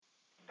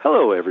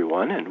Hello,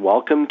 everyone, and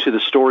welcome to the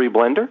Story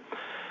Blender.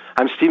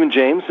 I'm Stephen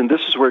James, and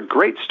this is where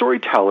great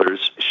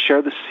storytellers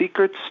share the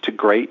secrets to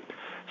great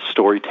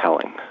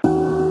storytelling.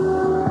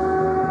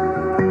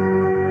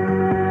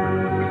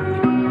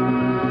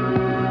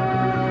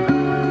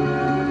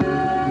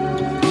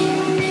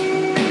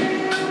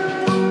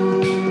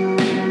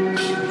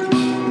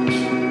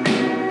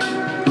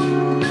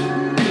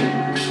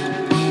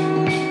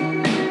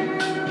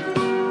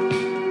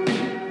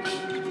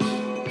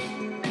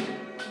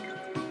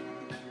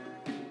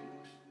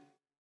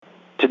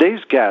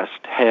 Today's guest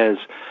has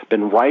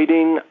been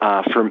writing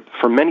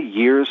for many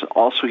years.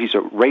 Also, he's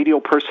a radio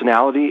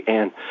personality,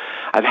 and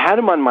I've had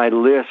him on my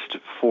list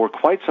for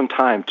quite some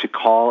time to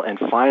call, and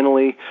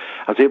finally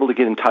I was able to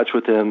get in touch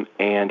with him,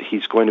 and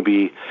he's going to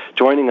be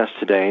joining us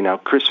today. Now,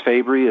 Chris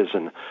Fabry is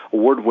an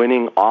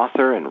award-winning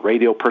author and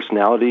radio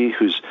personality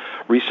who's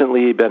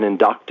recently been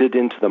inducted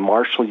into the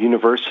Marshall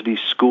University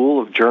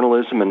School of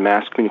Journalism and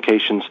Mass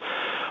Communications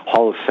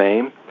Hall of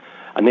Fame.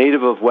 A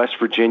native of West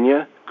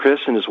Virginia,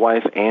 Chris and his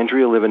wife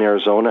Andrea live in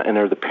Arizona and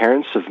are the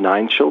parents of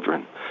 9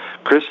 children.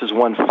 Chris has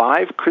won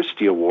 5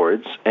 Christie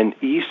Awards, an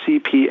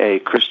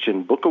ECPA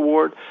Christian Book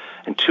Award,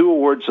 and 2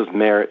 Awards of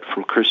Merit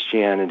from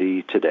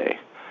Christianity Today.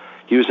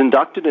 He was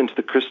inducted into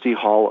the Christie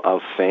Hall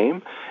of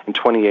Fame in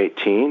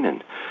 2018,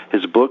 and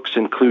his books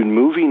include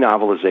movie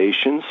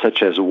novelizations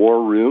such as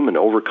War Room and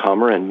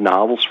Overcomer and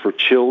novels for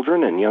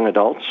children and young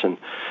adults. And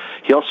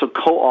he also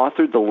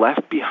co-authored the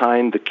Left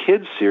Behind the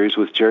Kids series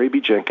with Jerry B.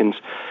 Jenkins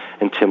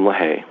and Tim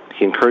LaHaye.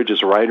 He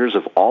encourages writers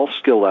of all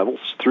skill levels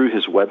through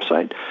his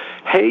website,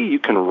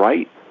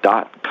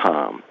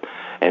 heyyoucanwrite.com.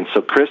 And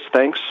so, Chris,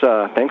 thanks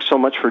so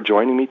much for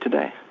joining me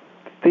today.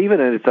 Stephen,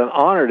 and it's an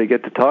honor to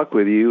get to talk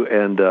with you.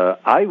 And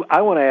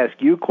I want to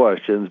ask you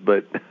questions,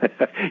 but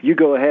you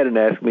go ahead and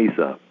ask me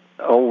some.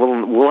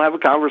 Oh, we'll have a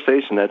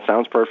conversation. That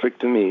sounds perfect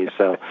to me.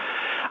 So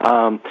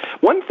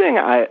one thing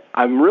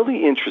I'm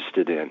really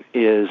interested in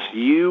is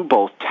you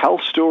both tell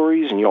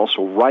stories and you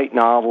also write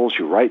novels,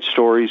 you write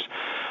stories.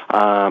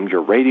 You're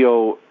a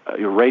radio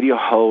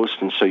host,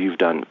 and so you've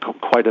done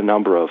quite a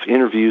number of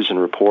interviews and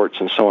reports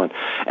and so on.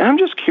 And I'm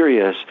just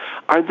curious,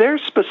 are there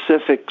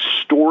specific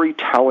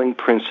storytelling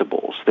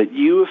principles that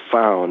you have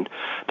found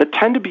that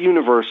tend to be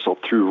universal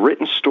through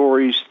written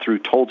stories, through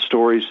told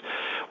stories,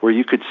 where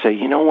you could say,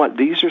 you know what,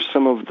 these are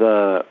some of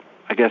the,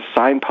 I guess,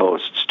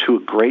 signposts to a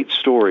great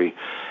story,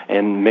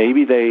 and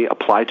maybe they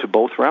apply to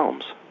both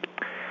realms?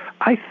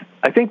 I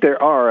think there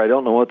are. I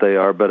don't know what they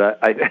are, but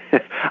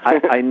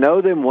I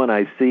know them when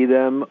I see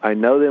them. I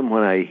know them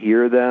when I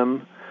hear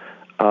them,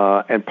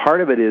 and part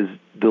of it is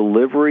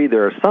delivery.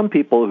 There are some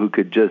people who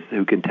can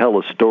tell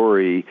a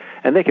story,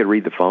 and they could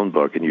read the phone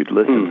book, and you'd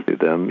listen to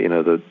them. You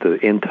know, the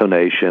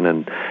intonation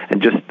and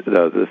just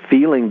the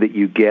feeling that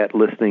you get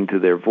listening to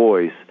their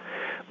voice.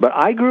 But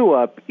I grew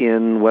up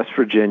in West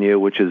Virginia,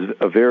 which is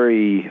a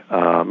very,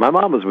 my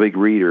mom was a big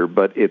reader,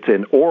 but it's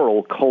an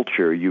oral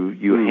culture.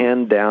 You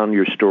hand down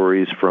your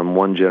stories from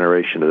one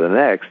generation to the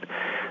next,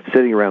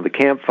 sitting around the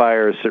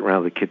campfire, sitting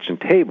around the kitchen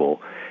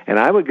table. And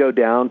I would go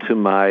down to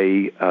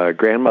my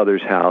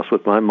grandmother's house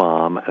with my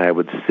mom, and I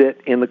would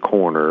sit in the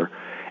corner,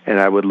 and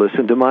I would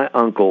listen to my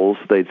uncles.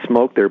 They'd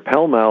smoke their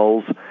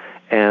Pell-Mells,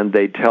 and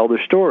they'd tell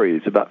their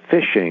stories about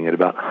fishing and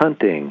about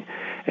hunting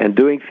and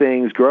doing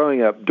things,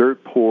 growing up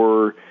dirt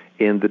poor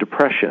in the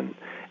Depression.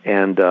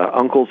 And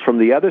uncles from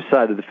the other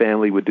side of the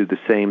family would do the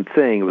same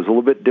thing. It was a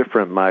little bit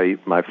different.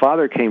 My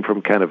father came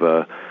from kind of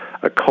a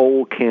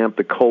coal camp,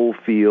 the coal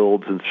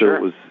fields, and so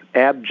it was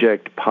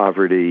abject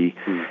poverty.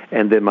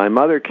 And then my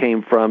mother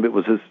came from, it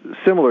was a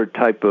similar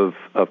type of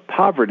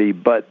poverty,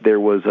 but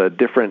there was a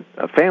different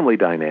family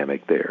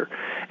dynamic there.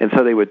 And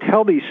so they would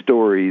tell these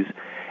stories,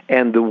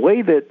 and the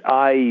way that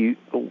I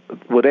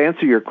would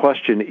answer your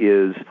question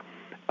is,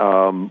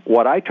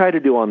 what I try to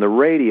do on the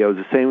radio is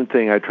the same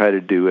thing I try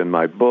to do in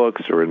my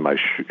books or in my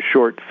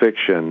short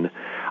fiction.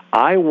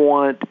 I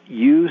want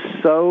you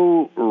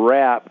so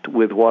wrapped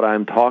with what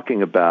I'm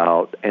talking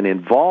about and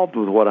involved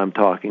with what I'm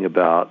talking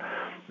about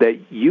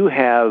that you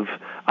have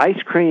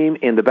ice cream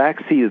in the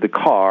back seat of the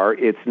car,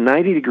 it's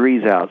 90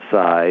 degrees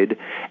outside,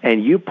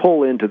 and you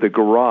pull into the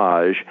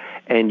garage,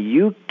 and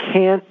you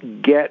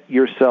can't get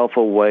yourself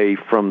away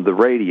from the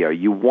radio.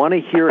 You want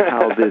to hear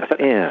how this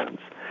ends.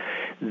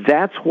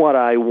 That's what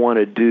I want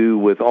to do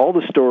with all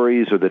the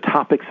stories or the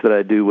topics that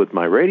I do with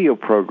my radio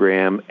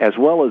program, as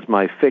well as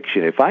my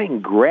fiction. If I can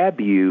grab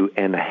you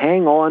and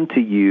hang on to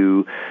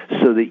you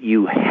so that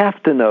you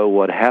have to know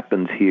what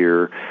happens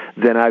here,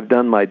 then I've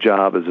done my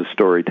job as a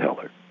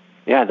storyteller.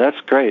 Yeah,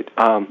 that's great.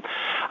 I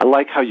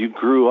like how you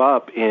grew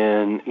up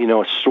in,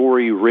 a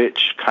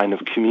story-rich kind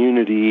of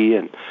community,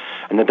 and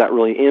that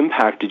really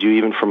impacted you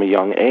even from a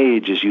young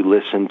age as you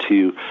listened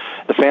to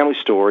the family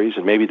stories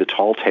and maybe the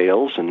tall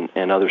tales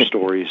and other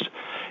stories,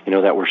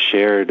 that were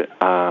shared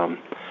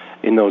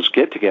in those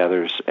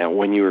get-togethers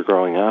when you were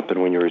growing up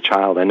and when you were a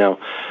child. I know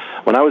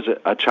when I was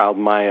a child,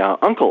 my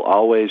uncle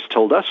always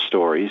told us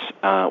stories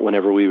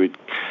whenever we would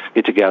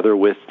get together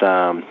with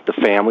the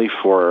family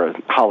for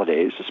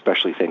holidays,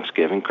 especially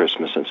Thanksgiving,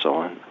 Christmas, and so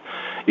on.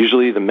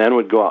 Usually the men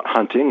would go out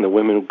hunting, the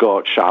women would go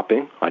out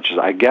shopping, which is,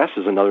 I guess,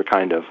 is another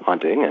kind of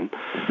hunting, and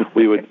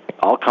we would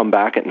all come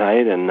back at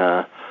night and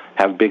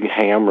have big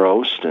ham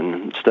roast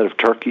and instead of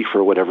turkey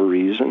for whatever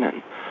reason,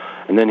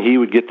 and then he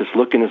would get this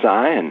look in his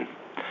eye, and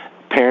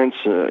parents,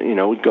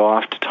 would go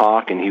off to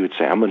talk, and he would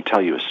say, "I'm going to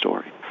tell you a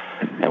story,"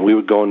 and we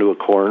would go into a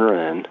corner,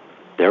 and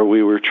there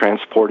we were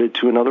transported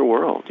to another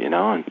world,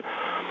 and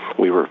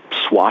we were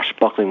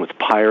swashbuckling with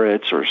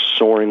pirates or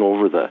soaring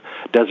over the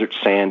desert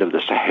sand of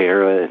the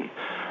Sahara, and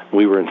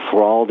we were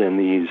enthralled in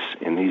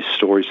these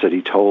stories that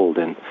he told,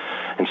 and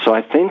so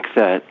I think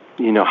that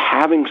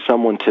having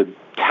someone to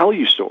tell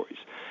you stories,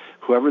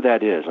 whoever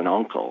that is, an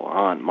uncle,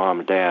 aunt,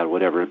 mom, dad,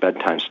 whatever,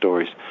 bedtime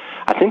stories,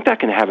 I think that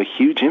can have a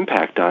huge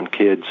impact on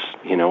kids,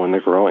 when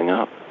they're growing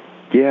up.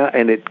 Yeah,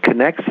 and it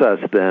connects us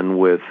then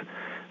with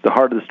the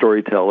heart of the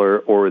storyteller,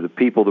 or the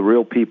people, the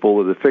real people,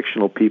 or the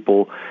fictional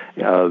people.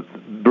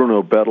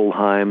 Bruno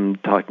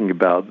Bettelheim talking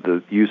about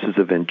the uses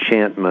of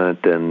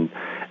enchantment,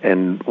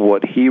 and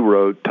what he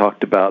wrote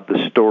talked about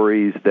the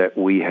stories that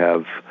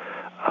we've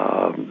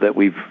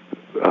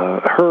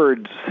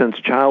heard since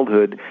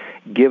childhood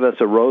give us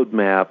a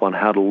roadmap on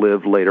how to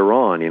live later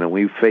on.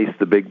 We face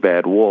the big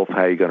bad wolf.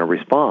 How are you going to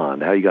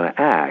respond? How are you going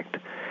to act?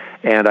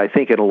 And I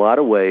think in a lot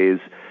of ways,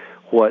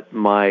 what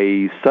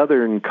my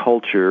Southern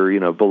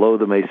culture, below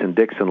the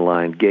Mason-Dixon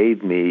line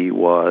gave me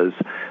was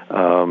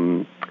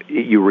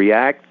you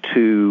react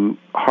to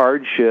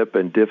hardship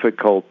and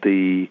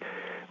difficulty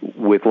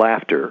with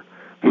laughter,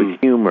 with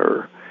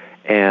humor.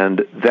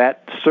 And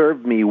that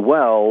served me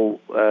well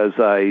as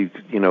I,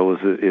 was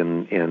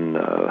in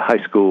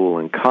high school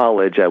and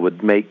college. I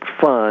would make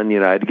fun,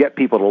 I'd get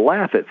people to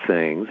laugh at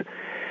things.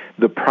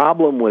 The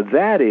problem with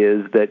that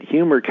is that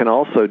humor can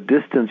also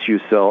distance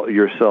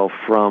yourself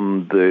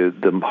from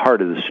the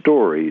heart of the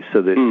story,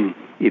 so that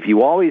if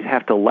you always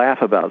have to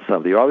laugh about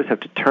something, you always have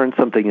to turn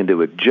something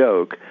into a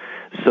joke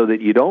so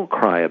that you don't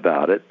cry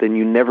about it, then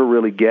you never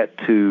really get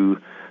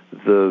to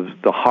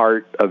the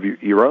heart of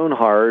your own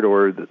heart,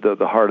 or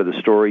the heart of the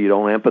story. You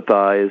don't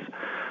empathize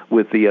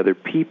with the other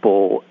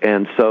people,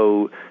 and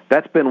so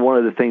that's been one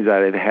of the things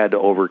I've had to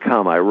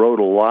overcome. I wrote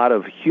a lot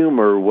of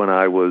humor when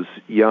I was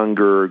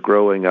younger,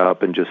 growing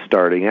up, and just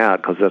starting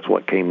out, because that's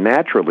what came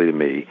naturally to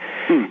me.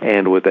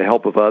 And with the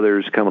help of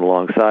others coming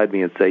alongside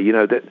me and say,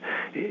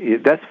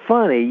 that's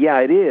funny, yeah,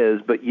 it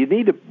is, but you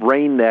need to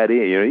rein that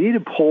in. You need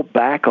to pull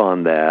back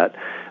on that,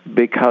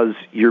 because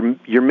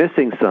you're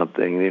missing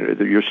something.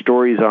 Your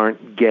stories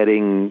aren't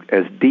getting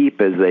as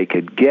deep as they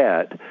could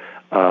get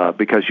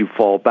because you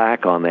fall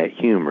back on that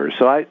humor.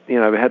 So I've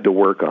had to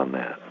work on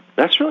that.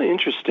 That's really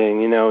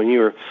interesting. You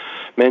were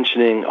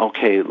mentioning,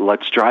 okay,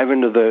 let's drive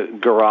into the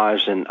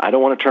garage, and I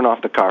don't want to turn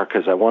off the car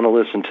because I want to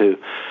listen to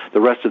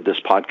the rest of this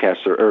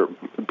podcast or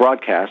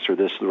broadcast, or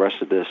the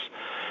rest of this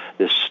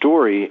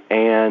story.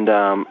 And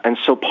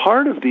so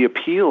part of the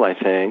appeal, I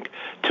think,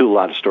 to a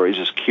lot of stories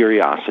is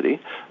curiosity.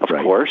 Of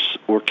course,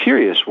 we're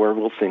curious. Where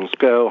will things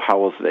go? How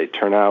will they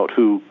turn out?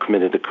 Who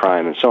committed the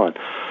crime, and so on.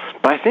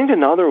 But I think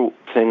another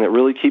thing that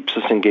really keeps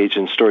us engaged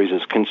in stories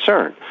is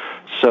concern.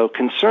 So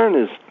concern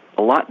is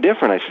a lot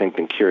different, I think,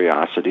 than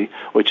curiosity,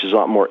 which is a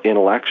lot more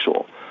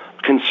intellectual.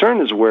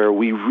 Concern is where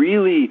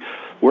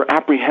we're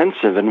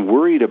apprehensive and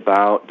worried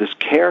about this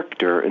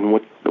character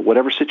and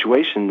whatever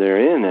situation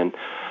they're in, and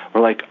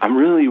we're like, I'm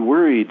really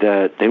worried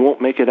that they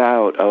won't make it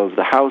out of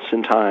the house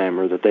in time,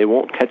 or that they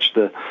won't catch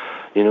the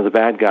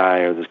bad guy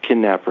or the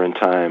kidnapper in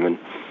time,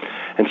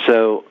 and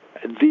so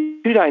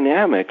these two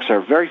dynamics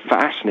are very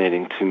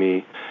fascinating to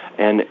me.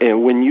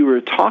 And when you were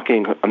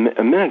talking a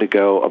minute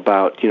ago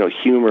about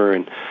humor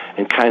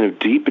and kind of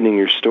deepening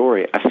your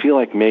story, I feel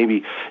like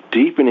maybe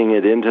deepening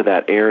it into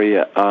that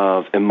area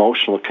of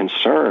emotional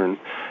concern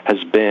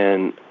has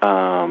been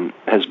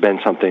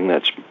something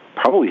that's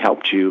probably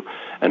helped you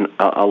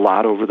a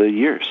lot over the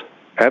years.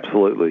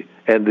 Absolutely.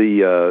 And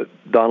the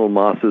Donald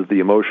Moss's The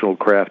Emotional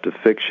Craft of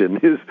Fiction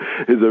is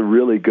a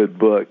really good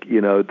book,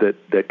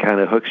 that kind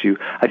of hooks you.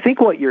 I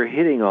think what you're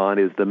hitting on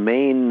is the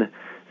main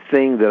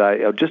thing that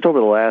I, just over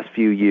the last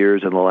few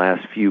years and the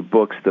last few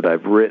books that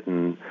I've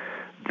written,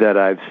 that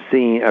I've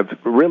seen, I've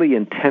really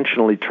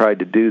intentionally tried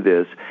to do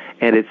this,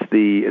 and it's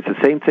the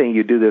same thing.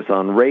 You do this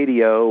on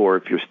radio, or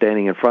if you're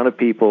standing in front of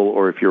people,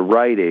 or if you're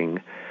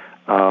writing.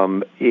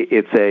 James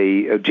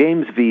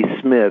V.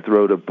 Smith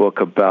wrote a book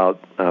about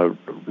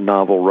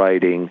novel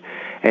writing,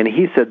 and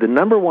he said the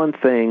number one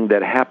thing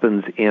that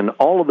happens in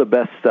all of the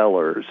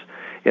bestsellers,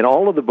 in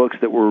all of the books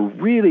that were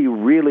really,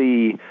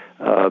 really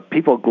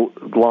people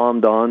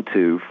glommed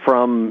onto,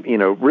 from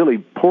really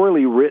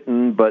poorly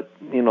written, but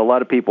a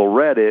lot of people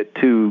read it,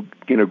 to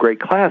great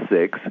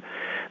classics,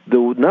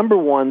 the number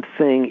one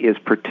thing is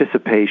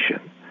participation.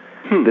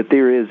 That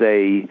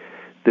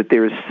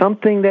there is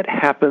something that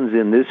happens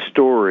in this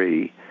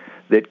story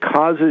that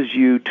causes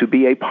you to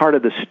be a part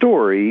of the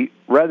story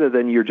rather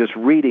than you're just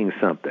reading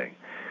something,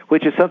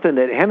 which is something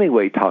that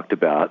Hemingway talked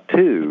about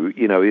too.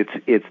 You know,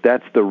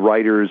 that's the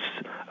writer's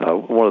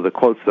one of the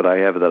quotes that I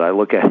have that I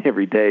look at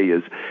every day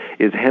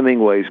is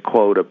Hemingway's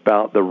quote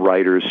about the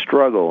writer's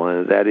struggle,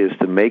 and that is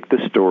to make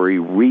the story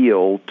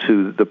real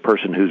to the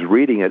person who's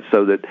reading it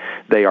so that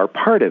they are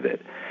part of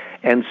it.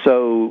 And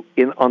so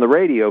on the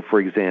radio, for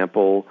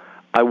example,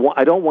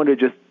 I don't want to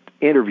just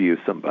interview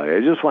somebody. I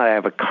just want to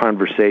have a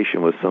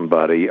conversation with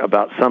somebody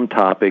about some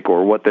topic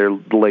or what their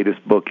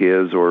latest book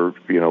is or,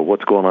 you know,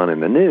 what's going on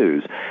in the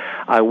news.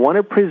 I want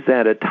to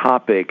present a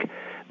topic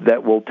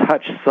that will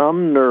touch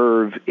some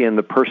nerve in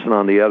the person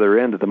on the other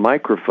end of the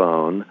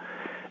microphone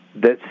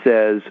that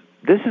says,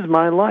 this is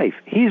my life.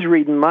 He's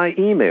reading my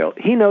email.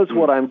 He knows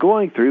what I'm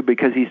going through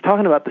because he's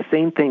talking about the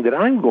same thing that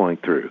I'm going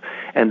through.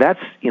 And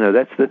that's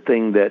the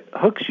thing that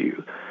hooks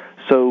you.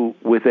 So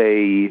with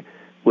a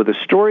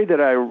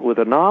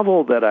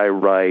novel that I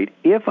write,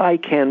 if I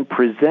can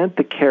present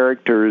the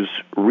characters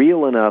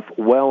real enough,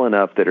 well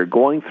enough, that are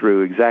going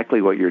through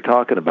exactly what you're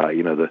talking about,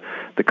 you know,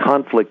 the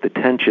conflict, the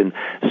tension,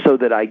 so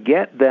that I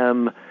get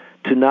them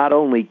to not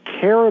only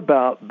care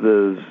about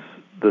this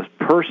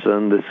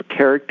person, this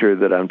character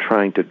that I'm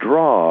trying to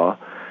draw,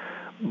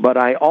 but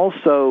I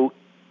also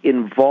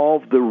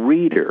involve the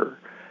reader.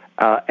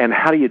 And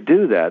how do you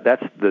do that?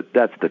 That's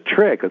the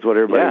trick. That's what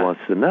everybody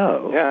wants to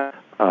know. Yeah.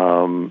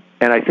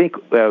 And I think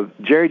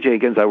Jerry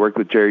Jenkins, I worked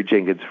with Jerry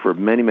Jenkins for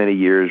many, many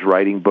years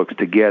writing books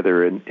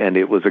together, and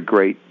it was a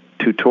great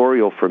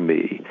tutorial for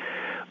me.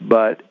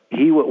 But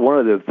one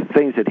of the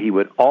things that he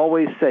would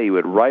always say, he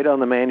would write on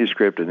the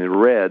manuscript and it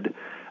read,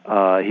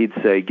 he'd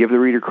say, give the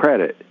reader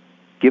credit.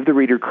 Give the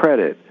reader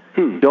credit.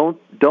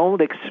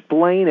 Don't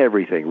explain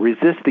everything.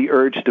 Resist the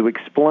urge to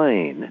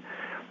explain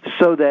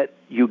so that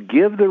you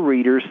give the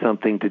reader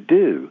something to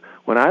do.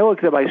 When I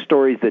look at my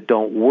stories that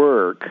don't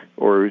work,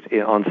 or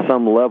on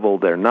some level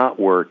they're not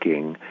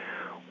working,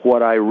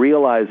 what I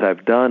realize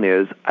I've done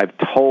is I've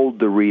told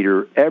the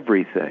reader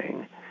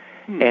everything.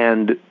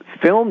 And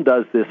film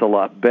does this a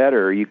lot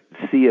better. You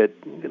see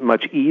it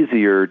much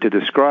easier to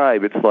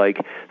describe. It's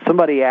like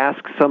somebody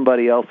asks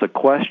somebody else a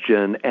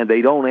question and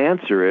they don't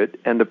answer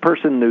it, and the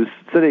person who's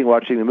sitting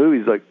watching the movie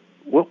is like,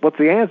 what's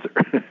the answer?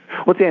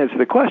 What's the answer to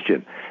the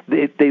question?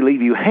 They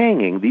leave you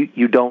hanging.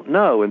 You don't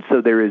know, and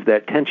so there is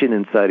that tension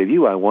inside of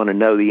you. I want to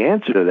know the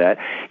answer to that.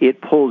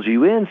 It pulls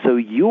you in, so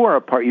you are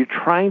a part. You're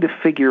trying to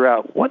figure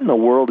out what in the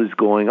world is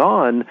going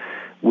on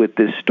with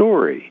this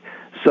story.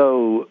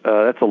 So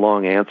that's a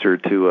long answer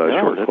to a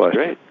short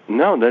question. Great.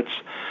 No,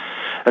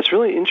 that's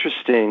really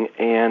interesting,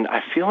 and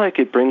I feel like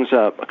it brings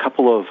up a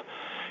couple of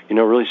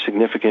really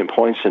significant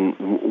points. And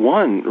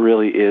one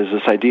really is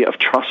this idea of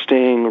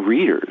trusting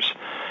readers.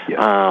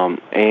 Yeah.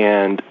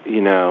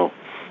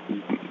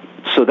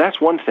 So that's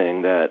one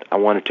thing that I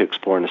wanted to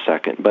explore in a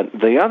second. But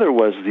the other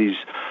was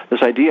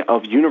this idea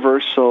of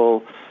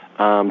universal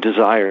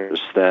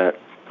desires that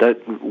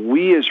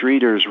we as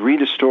readers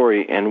read a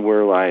story and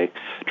we're like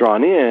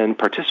drawn in,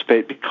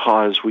 participate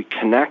because we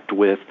connect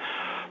with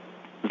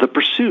the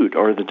pursuit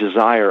or the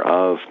desire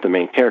of the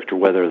main character,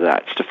 whether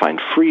that's to find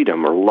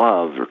freedom or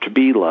love or to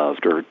be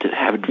loved or to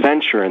have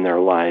adventure in their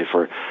life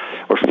or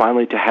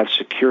finally to have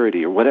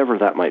security or whatever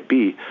that might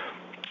be.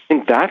 I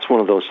think that's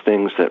one of those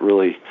things that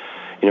really,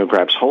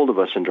 grabs hold of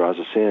us and draws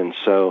us in.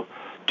 So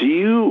do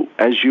you,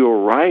 as you're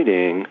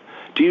writing,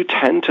 do you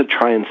tend to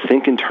try and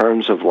think in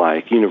terms of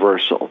like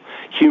universal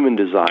human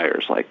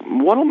desires? Like,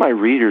 what will my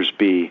readers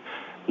be,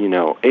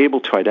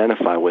 able to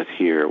identify with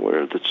here,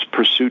 where it's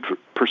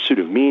pursuit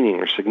of meaning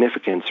or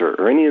significance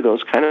or any of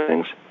those kind of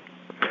things?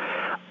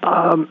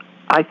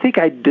 I think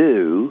I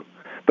do,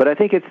 but I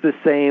think it's the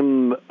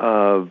same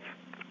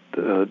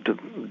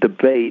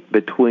debate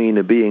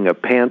between being a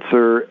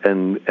pantser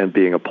and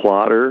being a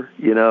plotter.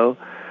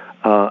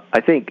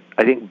 I think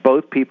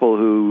both people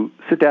who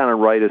sit down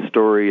and write a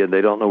story and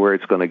they don't know where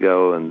it's going to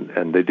go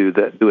and they do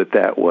it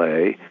that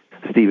way,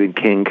 Stephen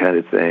King kind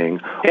of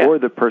thing, or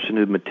the person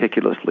who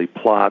meticulously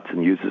plots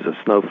and uses a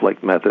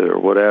snowflake method or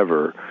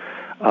whatever,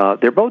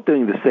 they're both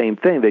doing the same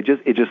thing.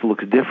 It just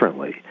looks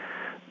differently.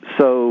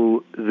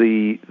 So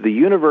the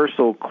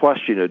universal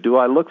question of, do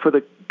I look for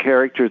the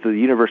characters of the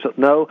universal?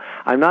 No,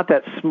 I'm not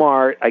that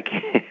smart. I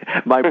can't.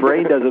 My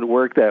brain doesn't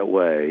work that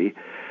way.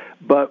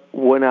 But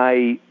what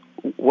I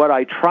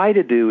try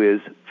to do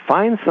is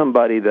find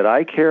somebody that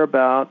I care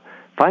about,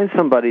 find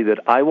somebody that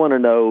I want to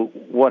know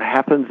what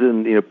happens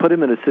in, put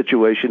them in a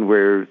situation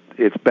where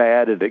it's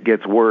bad and it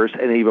gets worse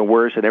and even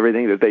worse, and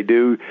everything that they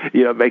do,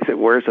 makes it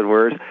worse and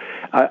worse.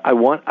 I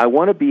want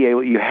to be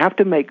able. You have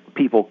to make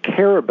people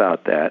care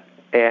about that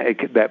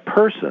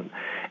person,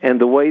 and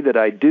the way that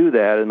I do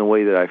that, and the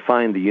way that I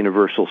find the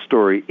universal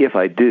story, if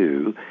I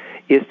do,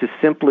 is to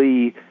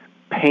simply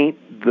paint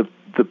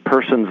the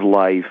person's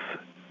life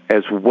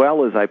as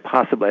well as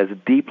as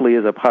deeply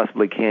as I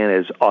possibly can,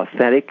 as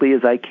authentically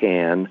as I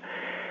can,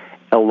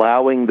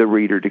 allowing the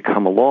reader to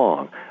come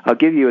along. I'll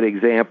give you an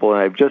example,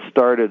 and I've just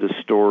started a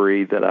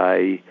story that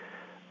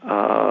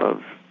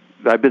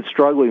I've been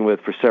struggling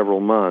with for several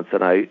months,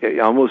 and I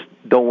almost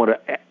don't want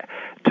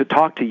to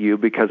talk to you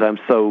because I'm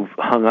so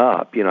hung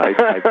up.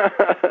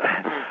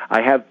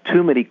 I have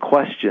too many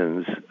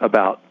questions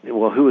about,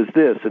 well, who is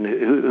this, and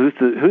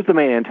who's the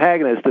main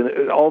antagonist,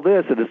 and all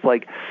this, and it's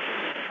like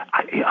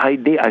I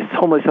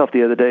told myself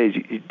the other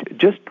day,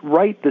 just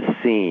write the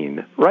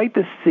scene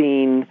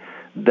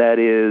that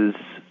is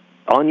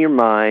on your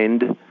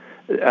mind.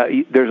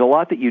 There's a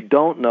lot that you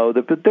don't know,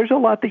 but there's a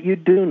lot that you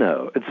do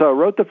know. And so I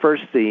wrote the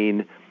first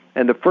scene,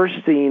 and the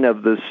first scene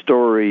of the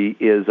story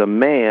is a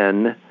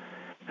man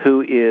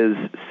who is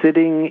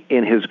sitting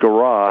in his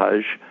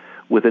garage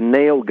with a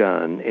nail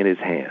gun in his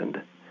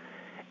hand,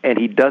 and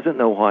he doesn't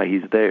know why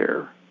he's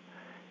there.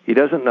 He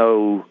doesn't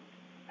know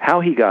how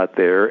he got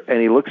there,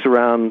 and he looks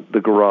around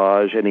the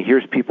garage, and he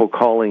hears people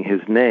calling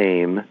his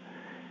name,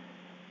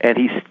 and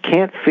he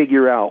can't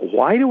figure out,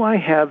 why do I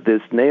have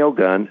this nail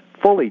gun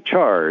fully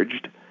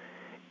charged?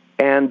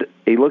 And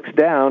he looks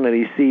down, and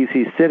he sees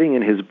he's sitting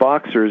in his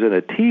boxers and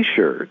a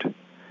T-shirt.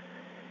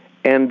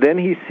 And then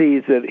he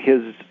sees that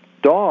his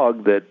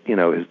dog,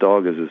 his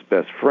dog is his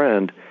best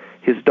friend,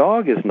 his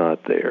dog is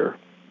not there.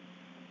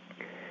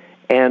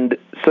 And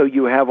so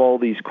you have all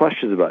these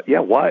questions about,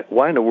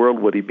 why in the world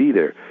would he be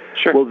there?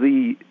 Sure. Well,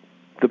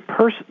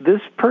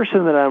 this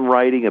person that I'm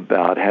writing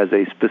about has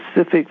a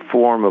specific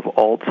form of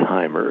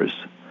Alzheimer's,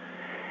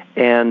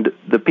 and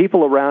the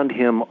people around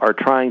him are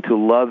trying to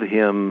love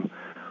him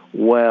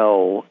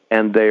well,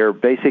 and they're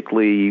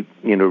basically,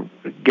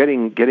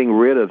 getting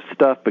rid of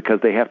stuff because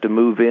they have to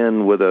move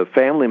in with a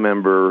family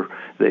member.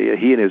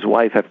 He and his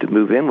wife have to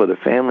move in with a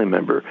family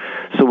member.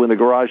 So when the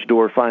garage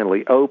door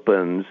finally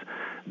opens,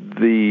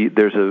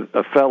 there's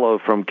a fellow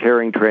from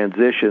Caring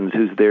Transitions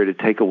who's there to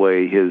take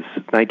away his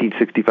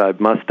 1965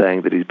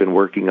 Mustang that he's been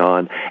working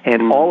on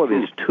and all of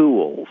his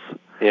tools.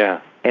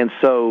 Yeah. And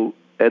so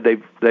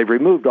they've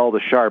removed all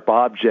the sharp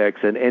objects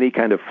and any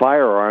kind of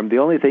firearm. The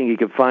only thing he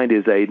can find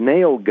is a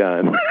nail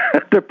gun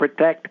to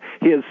protect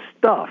his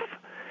stuff.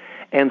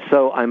 And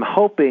so I'm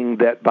hoping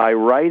that by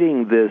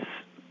writing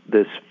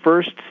this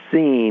first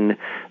scene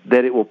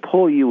that it will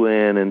pull you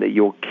in and that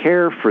you'll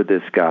care for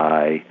this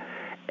guy,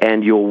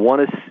 and you'll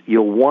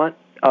want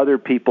other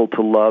people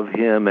to love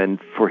him and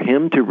for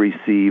him to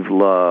receive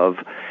love,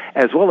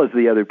 as well as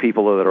the other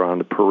people that are on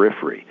the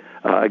periphery.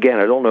 Again,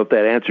 I don't know if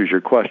that answers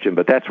your question,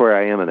 but that's where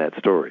I am in that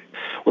story.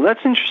 Well,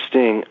 that's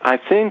interesting. I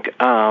think,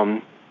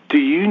 do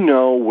you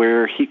know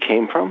where he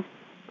came from?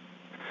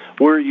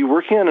 Were you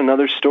working on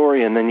another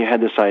story and then you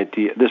had this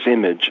idea, this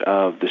image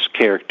of this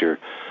character?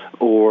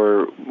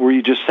 Or were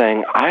you just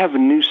saying, I have a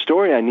new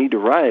story I need to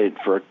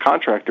write for a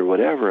contract or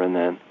whatever, and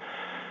then...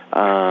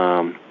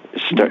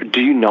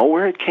 do you know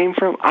where it came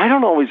from? I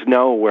don't always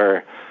know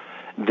where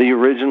the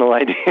original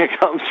idea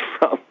comes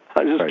from.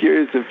 I'm just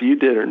curious if you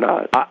did or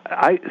not.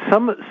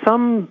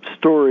 Some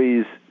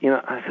stories,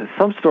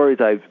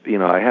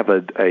 I have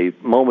a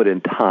moment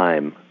in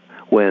time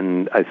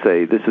when I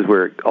say this is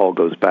where it all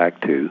goes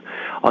back to.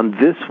 On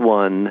this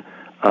one,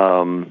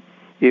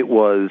 it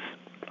was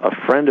a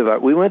friend of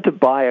ours. We went to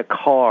buy a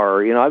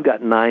car. I've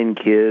got 9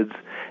 kids,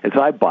 and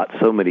so I bought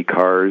so many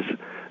cars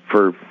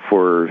for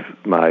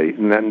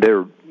and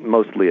they're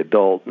mostly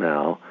adult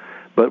now,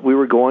 but we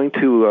were going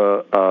to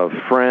a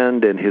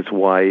friend and his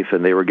wife,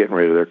 and they were getting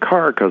rid of their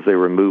car because they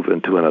were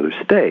moving to another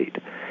state.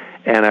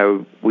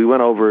 And we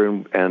went over,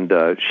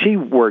 and she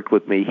worked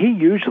with me. He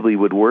usually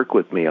would work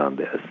with me on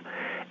this.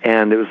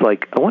 And it was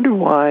like, I wonder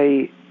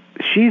why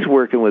she's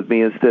working with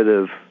me instead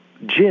of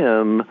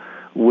Jim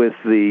with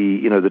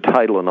the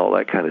title and all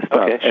that kind of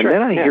stuff. Okay, sure. And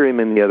then I hear him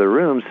in the other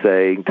room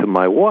saying to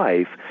my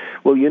wife,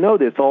 well,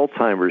 this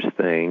Alzheimer's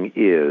thing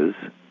is...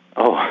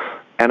 Oh.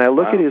 And I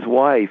look at his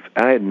wife,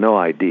 and I had no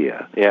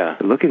idea. Yeah.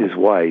 I look at his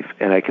wife,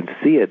 and I can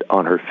see it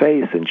on her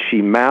face, and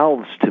she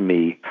mouths to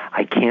me,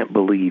 I can't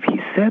believe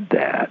he said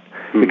that,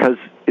 because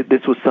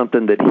this was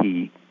something that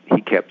he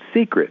kept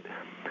secret.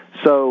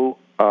 So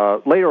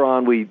later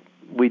on, we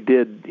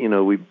did,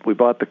 we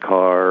bought the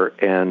car,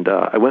 and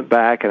I went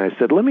back, and I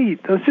said,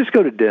 let's just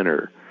go to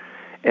dinner.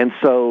 And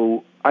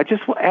so I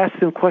just asked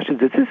him questions.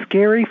 Is this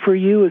scary for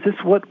you? Is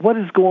this what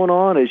is going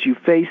on as you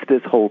face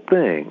this whole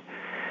thing?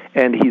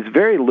 And he's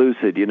very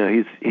lucid,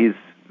 he's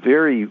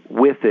very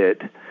with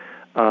it,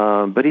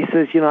 but he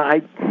says,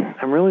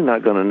 I'm really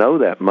not going to know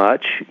that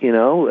much,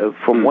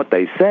 from what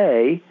they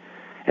say.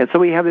 And so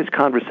we have this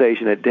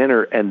conversation at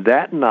dinner, and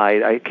that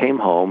night I came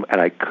home and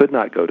I could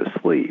not go to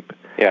sleep.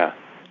 Yeah.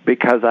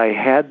 Because I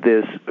had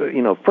this,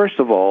 first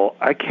of all,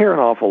 I care an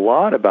awful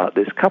lot about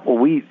this couple.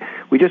 We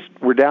just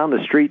were down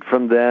the street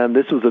from them.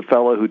 This was a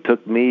fellow who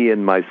took me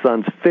and my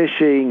sons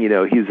fishing.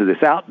 He's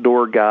this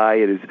outdoor guy.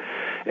 He's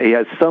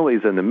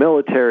in the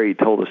military. He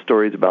told us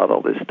stories about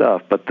all this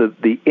stuff. But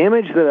the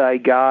image that I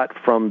got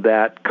from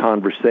that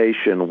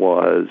conversation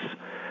was,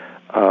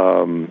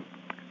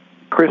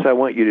 Chris, I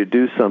want you to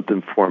do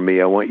something for me.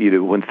 I want you to,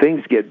 when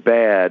things get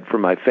bad for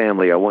my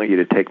family, I want you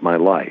to take my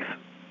life.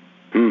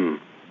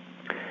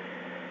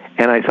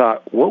 And I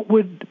thought, what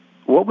would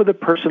the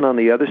person on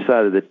the other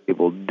side of the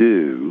table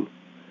do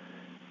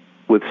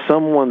with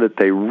someone that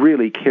they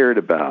really cared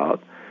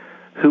about,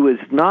 who is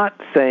not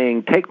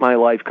saying, take my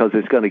life because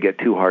it's going to get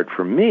too hard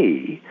for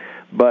me,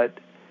 but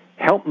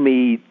help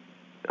me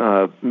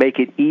make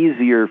it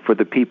easier for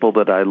the people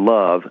that I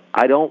love.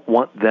 I don't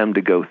want them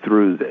to go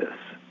through this.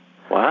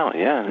 Wow,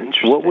 yeah,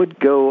 interesting. What would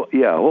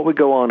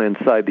go on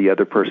inside the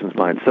other person's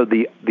mind? So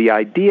the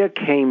idea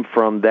came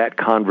from that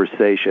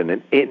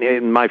conversation,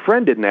 and my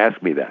friend didn't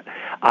ask me that.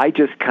 I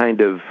just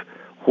kind of,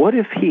 what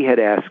if he had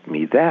asked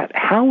me that?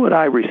 How would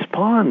I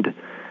respond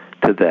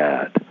to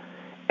that?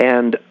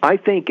 And I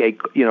think a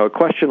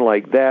question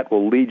like that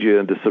will lead you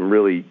into some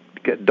really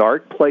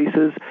dark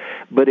places,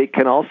 but it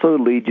can also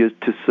lead you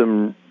to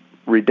some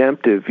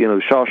redemptive,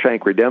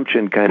 Shawshank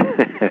Redemption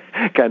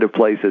kind of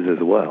places as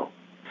well.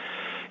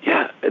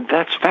 Yeah,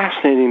 that's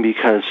fascinating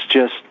because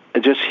just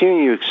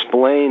hearing you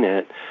explain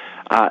it,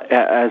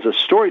 as a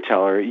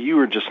storyteller, you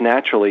were just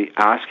naturally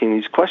asking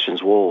these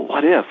questions. Well,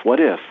 what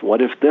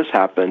if this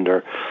happened,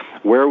 or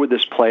where would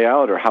this play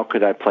out, or how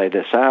could I play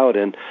this out?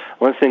 And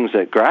one of the things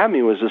that grabbed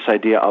me was this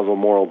idea of a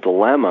moral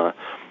dilemma.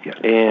 Yes.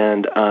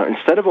 And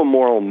instead of a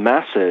moral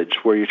message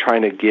where you're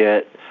trying to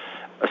get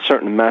a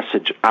certain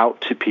message out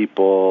to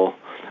people,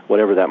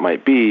 whatever that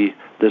might be,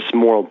 this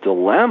moral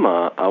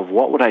dilemma of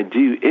what would I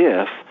do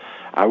if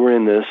I were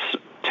in this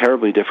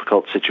terribly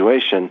difficult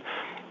situation,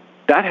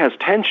 that has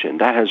tension,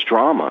 that has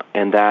drama,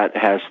 and that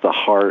has the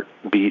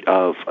heartbeat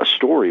of a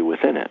story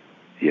within it.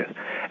 Yes.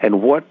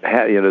 And what,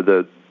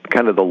 the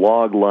kind of the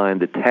log line,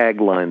 the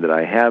tagline that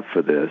I have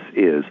for this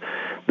is,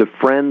 the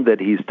friend that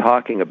he's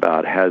talking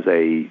about has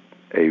a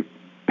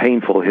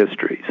painful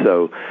history.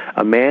 So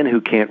a man who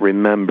can't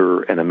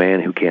remember and a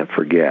man who can't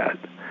forget.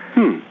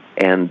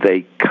 And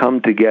they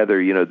come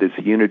together, this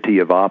unity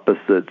of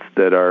opposites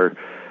that are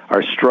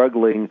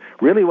struggling.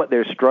 Really what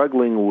they're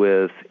struggling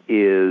with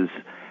is,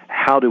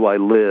 how do I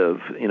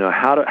live?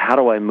 How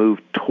do I move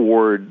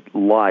toward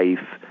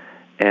life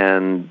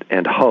and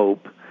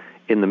hope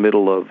in the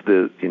middle of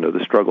the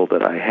struggle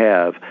that I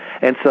have?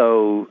 And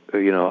so,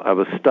 I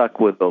was stuck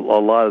with a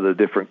lot of the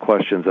different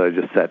questions. I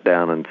just sat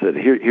down and said,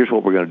 here's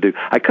what we're going to do.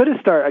 I could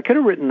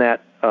have written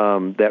that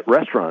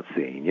restaurant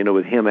scene,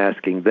 with him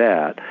asking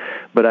that,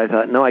 but I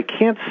thought, no, I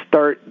can't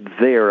start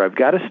there. I've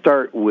got to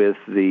start with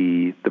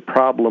the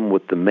problem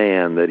with the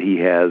man that he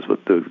has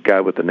with the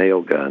guy with the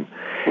nail gun,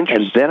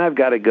 and then I've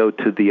got to go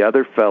to the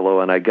other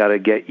fellow, and I've got to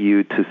get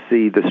you to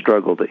see the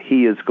struggle that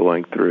he is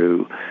going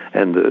through,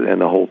 and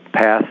the whole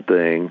past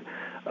thing.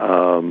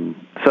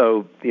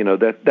 So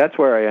that's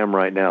where I am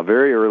right now,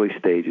 very early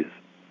stages.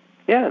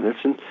 Yeah,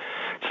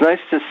 it's nice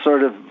to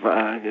sort of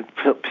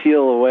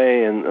peel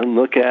away and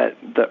look at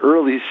the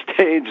early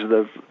stage,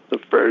 the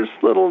first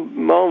little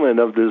moment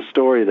of this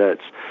story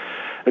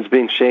that's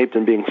being shaped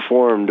and being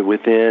formed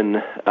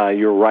within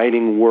your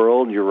writing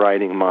world, your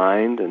writing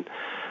mind, and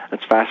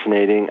that's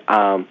fascinating.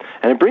 And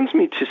it brings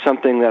me to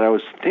something that I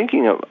was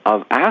thinking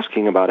of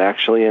asking about,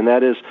 actually, and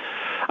that is,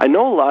 I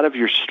know a lot of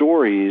your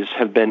stories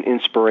have been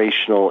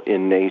inspirational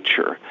in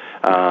nature,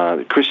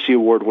 Christie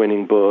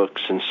Award-winning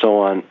books and so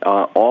on,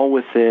 all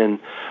within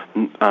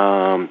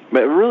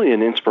really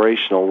an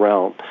inspirational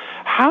realm.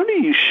 How do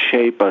you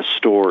shape a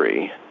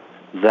story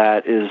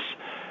that is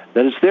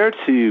there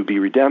to be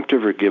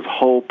redemptive or give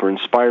hope or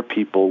inspire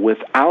people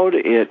without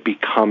it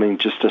becoming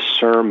just a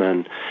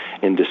sermon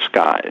in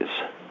disguise?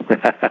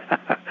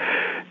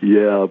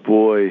 Yeah,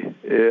 boy,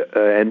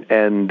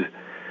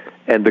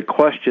 and the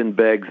question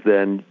begs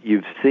then,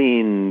 you've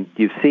seen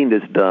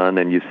this done,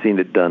 and you've seen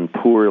it done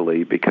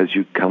poorly because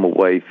you come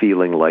away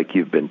feeling like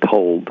you've been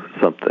told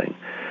something.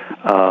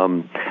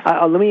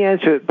 Let me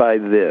answer it by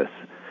this.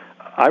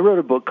 I wrote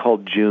a book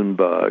called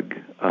Junebug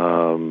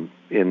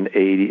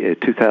in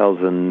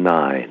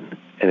 2009,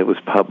 and it was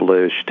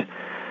published,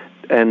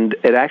 and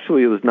it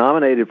was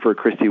nominated for a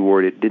Christie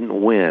Award. It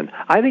didn't win.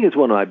 I think it's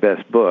one of my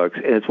best books,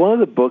 and it's one of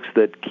the books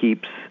that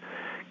keeps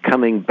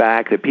coming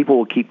back, that people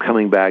will keep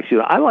coming back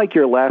to. I like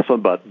your last one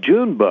about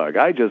Junebug.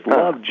 I just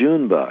love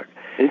Junebug.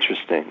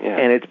 Interesting, yeah.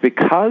 And it's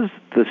because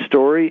the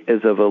story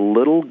is of a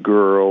little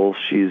girl.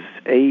 She's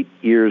 8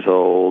 years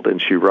old, and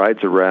she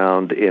rides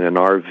around in an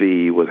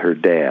RV with her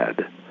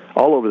dad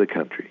all over the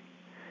country.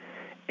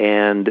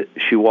 And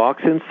she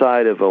walks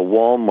inside of a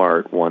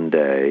Walmart one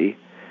day,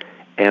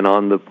 and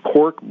on the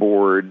cork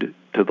board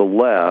to the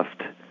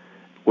left,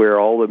 where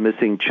all the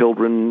missing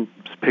children's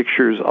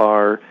pictures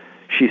are,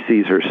 she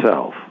sees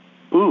herself.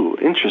 Ooh,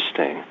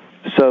 interesting.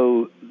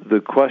 So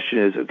the question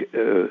is,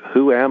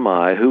 who am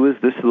I? Who is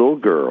this little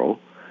girl?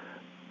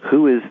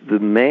 Who is the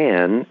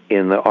man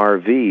in the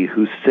RV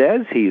who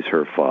says he's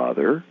her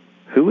father?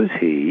 Who is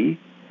he?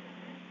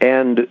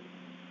 And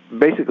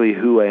basically,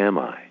 who am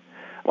I?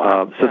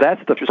 Wow. So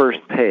that's the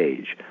first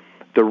page.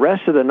 The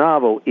rest of the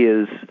novel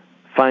is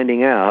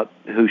finding out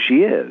who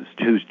she is,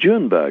 who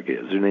Junebug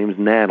is. Her name's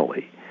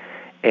Natalie.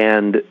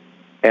 And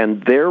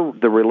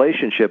the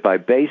relationship, I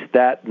based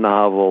that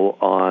novel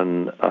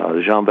on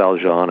Jean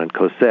Valjean and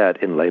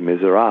Cosette in Les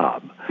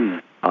Miserables.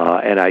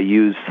 And I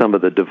used some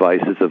of the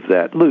devices of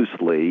that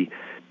loosely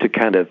to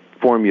kind of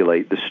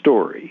formulate the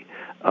story.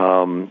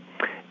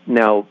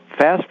 Now,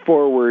 fast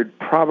forward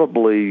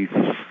probably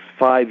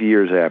 5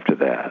 years after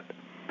that,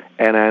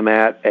 and I'm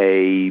at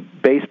a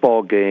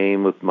baseball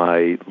game with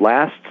my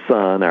last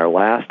son, our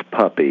last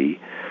puppy,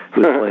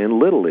 who's playing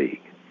Little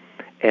League.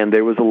 And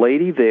there was a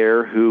lady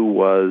there who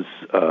was,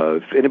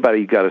 if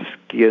anybody got a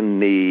skin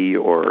knee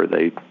or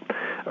they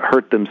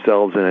hurt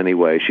themselves in any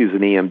way, she was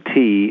an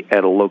EMT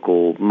at a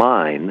local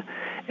mine.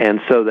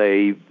 And so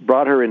they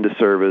brought her into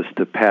service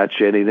to patch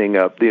anything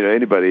up,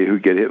 anybody who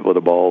get hit with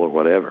a ball or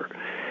whatever.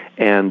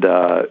 And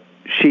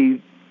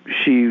she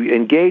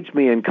engaged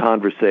me in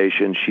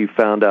conversation. She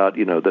found out,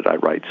 that I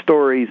write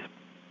stories.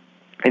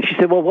 And she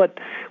said, well,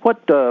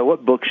 what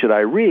book should I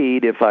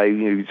read if I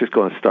just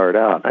going to start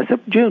out? I said,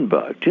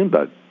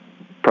 Junebug,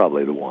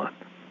 probably the one.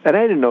 And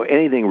I didn't know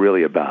anything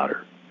really about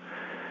her.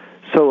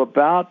 So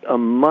about a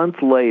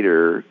month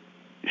later,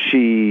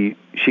 she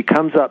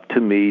comes up to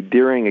me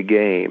during a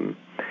game,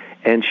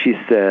 and she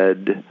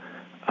said,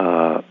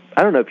 I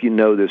don't know if you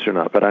know this or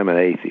not, but I'm an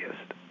atheist.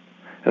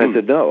 And I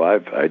said, no, I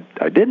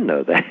didn't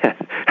know that.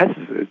 That's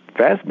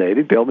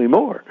fascinating. Tell me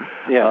more.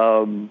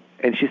 Yeah.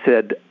 And she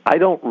said, I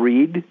don't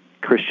read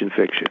Christian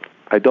fiction.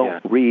 I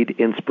don't read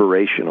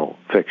inspirational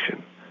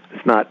fiction.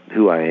 It's not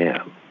who I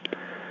am.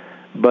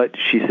 But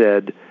she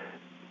said,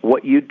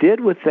 what you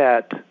did with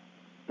that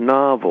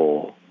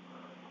novel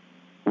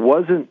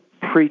wasn't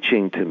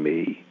preaching to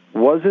me,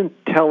 wasn't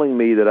telling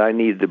me that I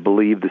needed to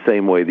believe the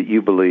same way that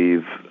you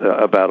believe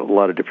about a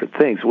lot of different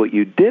things. What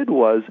you did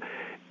was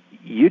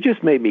you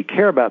just made me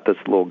care about this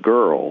little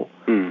girl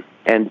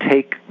and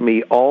take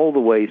me all the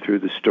way through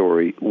the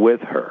story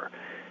with her.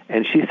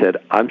 And she said,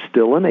 I'm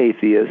still an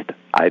atheist.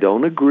 I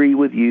don't agree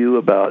with you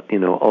about,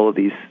 all of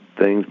these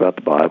things about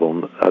the Bible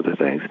and other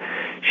things.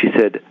 She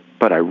said,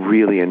 but I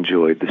really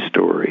enjoyed the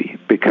story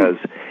because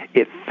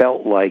it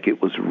felt like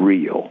it was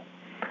real.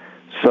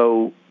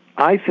 So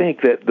I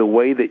think that the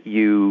way that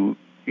you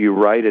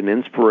write an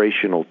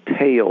inspirational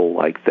tale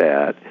like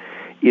that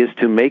is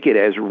to make it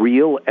as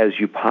real as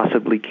you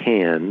possibly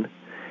can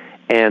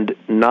and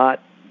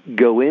not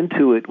go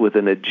into it with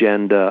an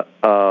agenda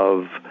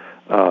of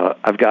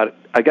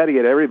I got to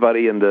get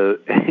everybody in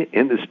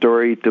the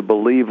story to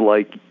believe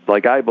like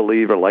I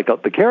believe or like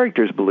the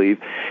characters believe,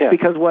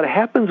 because what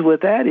happens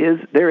with that is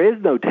there is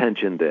no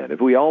tension then.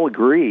 If we all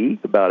agree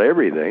about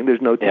everything,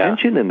 there's no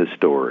tension in the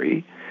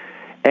story,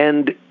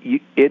 and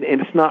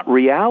it's not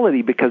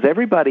reality because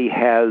everybody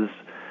has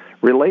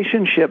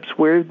relationships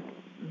where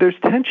there's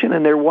tension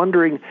and they're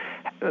wondering,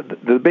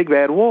 the big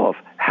bad wolf,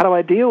 how do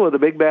I deal with the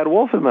big bad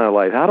wolf in my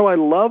life? How do I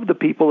love the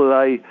people that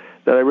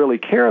I really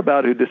care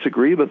about who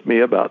disagree with me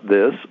about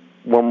this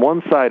on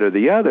one side or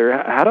the other?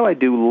 How do I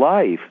do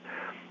life?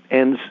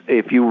 And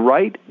if you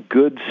write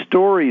good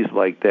stories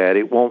like that,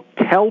 it won't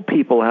tell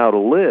people how to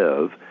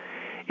live.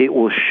 It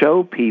will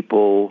show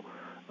people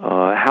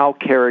how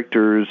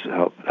characters,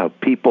 how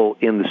people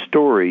in the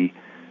story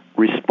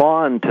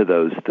respond to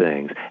those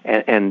things.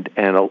 And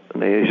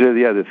here's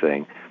the other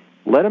thing.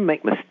 Let them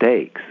make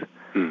mistakes.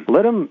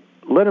 Let them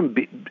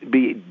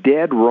be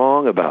dead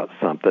wrong about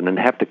something and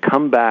have to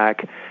come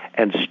back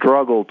and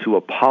struggle to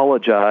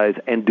apologize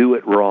and do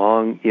it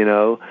wrong,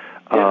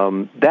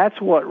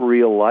 That's what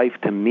real life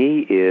to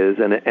me is,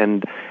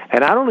 and I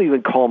don't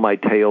even call my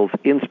tales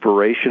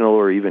inspirational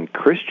or even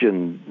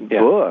Christian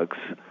books.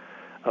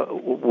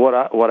 What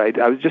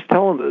I was just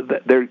telling them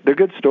that they're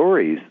good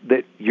stories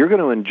that you're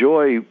going to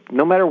enjoy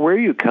no matter where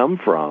you come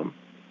from.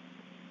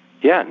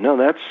 Yeah, no,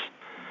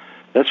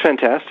 that's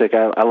fantastic.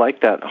 I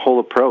like that whole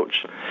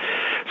approach.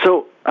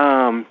 So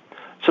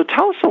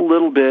tell us a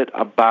little bit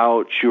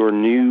about your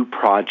new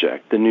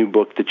project, the new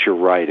book that you're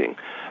writing.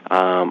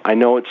 I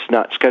know it's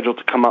not scheduled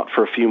to come out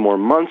for a few more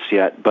months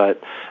yet,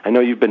 but I know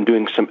you've been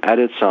doing some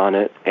edits on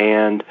it,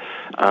 and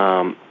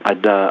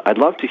I'd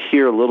love to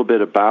hear a little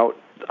bit about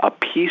A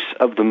Piece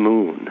of the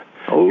Moon,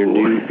 your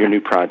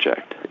new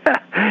project.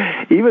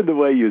 Even the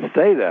way you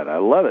say that, I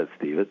love it,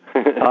 Stephen.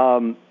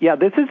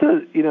 This is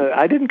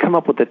I didn't come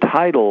up with the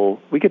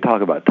title. We could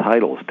talk about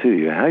titles,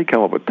 too. How do you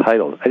come up with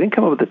titles? I didn't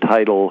come up with the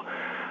title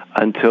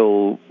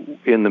until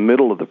in the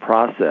middle of the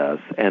process,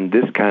 and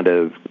this kind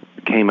of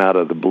came out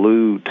of the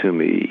blue to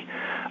me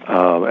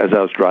as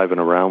I was driving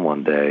around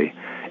one day.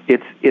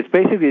 It's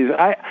basically,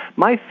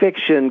 my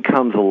fiction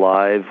comes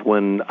alive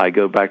when I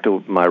go back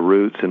to my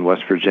roots in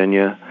West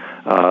Virginia.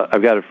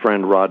 I've got a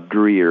friend, Rod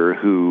Dreher,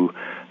 who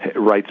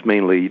writes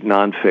mainly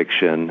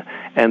nonfiction,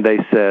 and they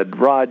said,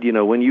 Rod,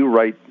 when you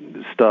write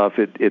stuff,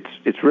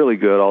 it's really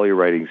good. All your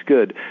writing's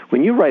good.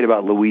 When you write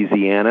about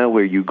Louisiana,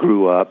 where you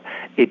grew up,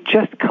 it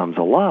just comes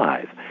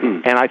alive.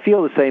 And I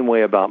feel the same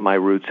way about my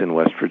roots in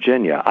West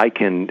Virginia. I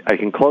can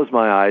close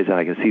my eyes and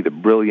I can see the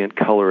brilliant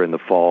color in the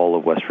fall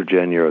of West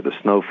Virginia, or the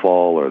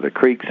snowfall, or the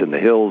creeks and the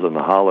hills and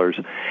the hollers,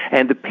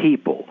 and the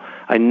people.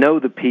 I know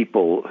the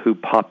people who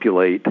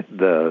populate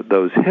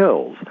those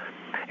hills.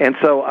 And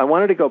so I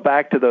wanted to go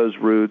back to those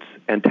roots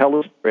and tell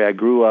a story. I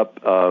grew up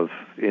as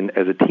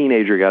a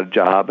teenager, got a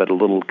job at a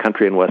little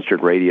country and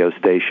western radio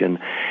station,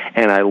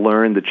 and I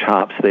learned the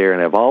chops there.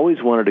 And I've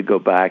always wanted to go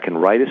back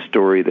and write a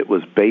story that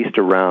was based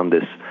around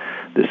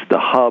the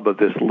hub of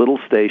this little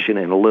station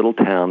in a little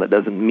town that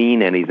doesn't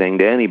mean anything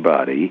to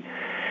anybody.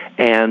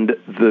 And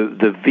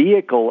the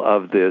vehicle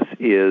of this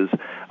is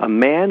a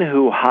man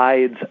who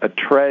hides a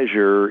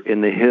treasure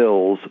in the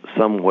hills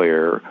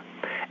somewhere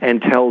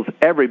and tells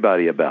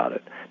everybody about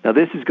it. Now,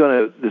 this is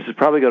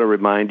probably going to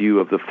remind you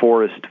of the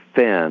Forrest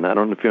Fenn. I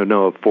don't know if you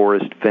know of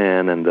Forrest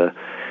Fenn and the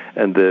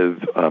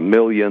 $1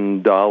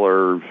 million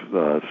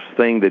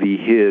thing that he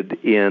hid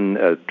in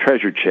a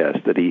treasure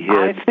chest that he hid.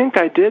 I think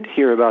I did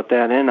hear about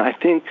that, and I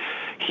think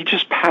he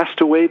just passed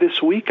away this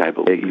week, I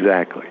believe.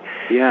 Exactly.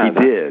 Yeah, he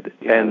did.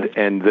 Yeah,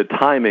 and the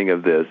timing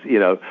of this,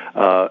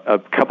 a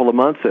couple of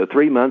months,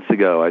 3 months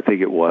ago, I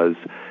think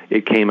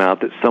it came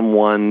out that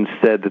someone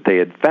said that they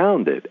had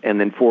found it, and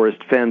then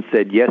Forrest Fenn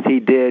said, yes, he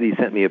did. He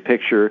sent me a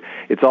picture.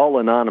 It's all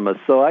anonymous.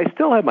 So I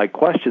still have my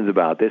questions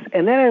about this,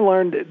 and then I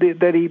learned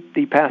that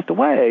he passed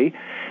away,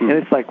 and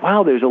it's like,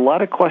 wow, there's a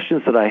lot of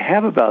questions that I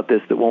have about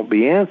this that won't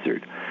be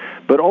answered.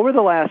 But over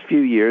the last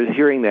few years,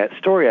 hearing that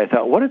story, I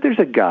thought, what if there's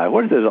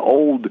an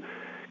old,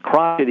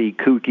 crotchety,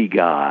 kooky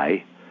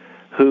guy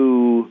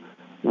who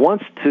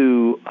wants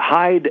to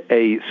hide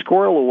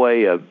squirrel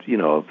away a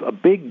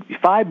big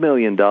 $5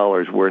 million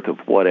worth of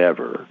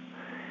whatever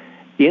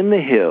in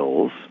the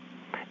hills,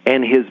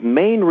 and his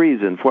main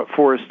reason for what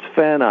Forrest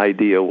Fenn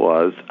idea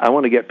was, I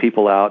want to get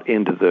people out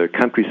into the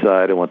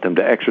countryside. I want them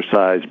to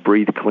exercise,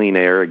 breathe clean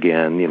air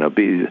again,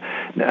 be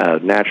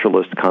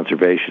naturalist,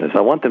 conservationist.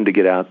 I want them to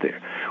get out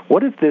there.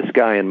 What if this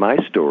guy in my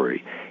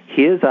story,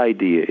 his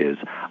idea is,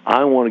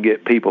 I want to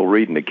get people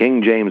reading the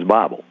King James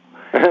Bible,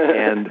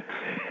 and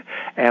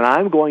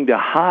I'm going to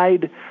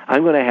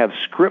have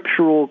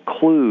scriptural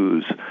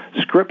clues,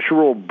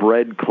 scriptural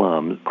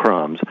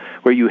breadcrumbs,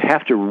 where you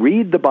have to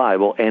read the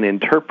Bible and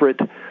interpret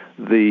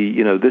how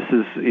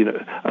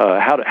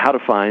to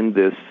find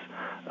this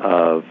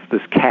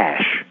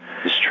cache,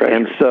 this treasure.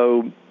 And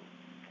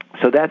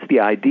so that's the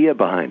idea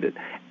behind it.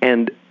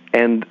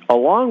 And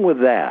along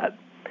with that,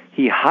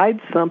 he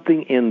hides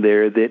something in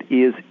there that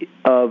is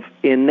of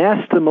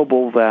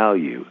inestimable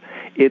value.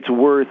 It's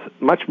worth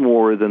much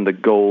more than the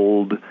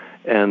gold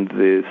and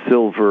the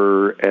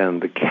silver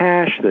and the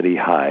cash that he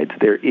hides.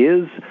 There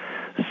is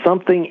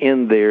something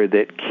in there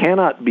that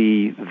cannot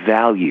be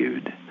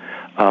valued,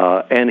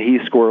 and he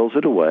squirrels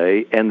it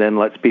away and then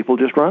lets people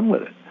just run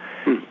with it.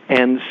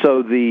 And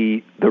so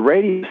the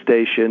radio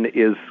station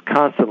is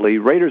constantly,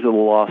 Raiders of the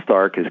Lost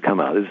Ark has come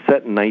out. It's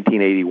set in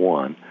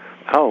 1981.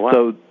 Oh, wow.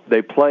 So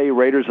they play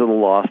Raiders of the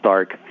Lost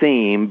Ark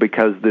theme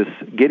because this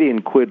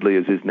Gideon Quidley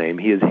is his name.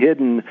 He has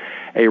hidden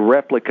a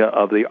replica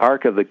of the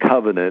Ark of the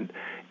Covenant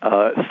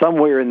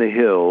somewhere in the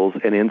hills,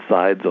 and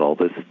inside's all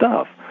this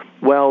stuff.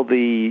 Well,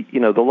 the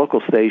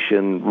local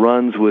station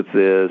runs with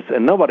this,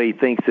 and nobody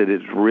thinks that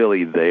it's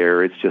really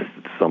there. It's just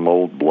some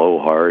old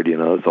blowhard,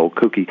 this old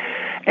kooky.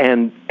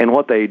 And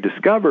what they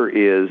discover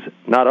is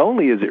not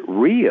only is it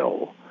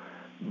real,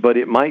 but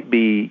it might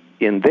be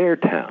in their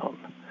town.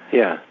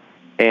 Yeah.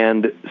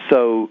 And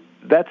so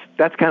that's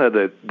kind of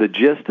the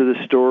gist of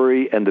the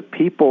story, and the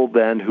people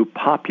then who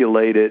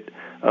populate it.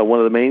 One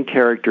of the main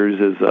characters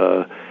is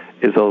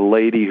a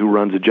lady who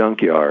runs a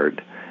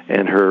junkyard,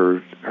 and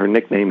her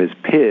nickname is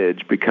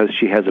Pidge because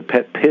she has a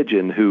pet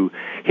pigeon who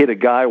hit a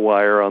guy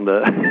wire on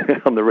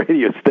the on the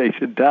radio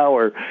station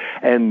tower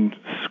and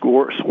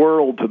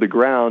swirled to the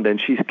ground, and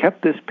she's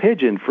kept this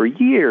pigeon for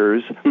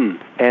years,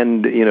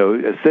 and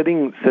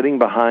sitting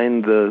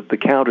behind the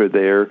counter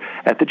there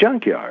at the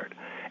junkyard.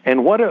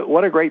 And what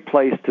a great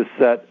place to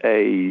set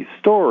a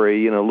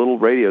story, a little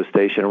radio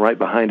station, and right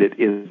behind it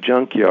is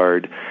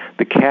junkyard,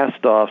 the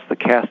cast-offs, the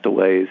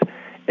castaways.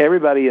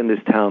 Everybody in this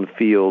town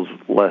feels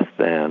less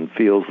than,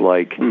 feels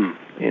like,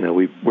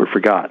 we're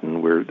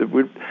forgotten.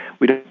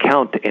 We don't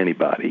count to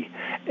anybody.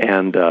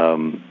 And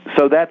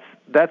so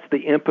that's the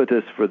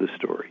impetus for the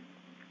story.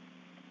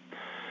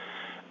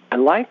 I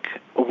like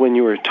when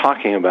you were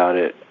talking about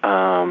it,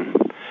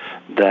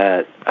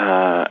 that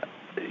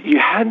you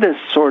had this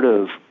sort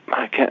of,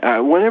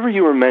 whenever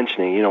you were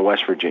mentioning,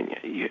 West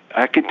Virginia,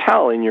 I could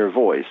tell in your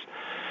voice,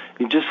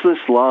 just this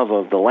love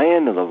of the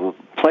land, of the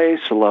place,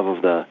 the love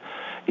of the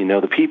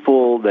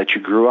people that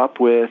you grew up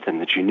with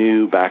and that you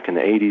knew back in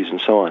the 80s and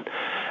so on.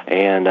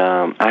 And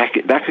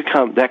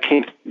that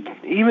came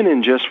even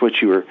in just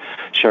what you were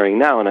sharing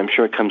now, and I'm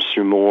sure it comes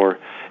through more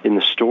in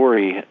the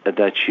story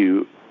that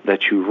you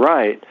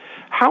write.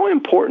 How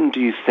important do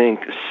you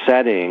think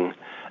setting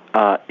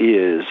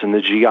is in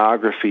the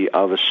geography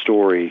of a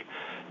story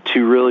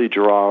to really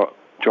draw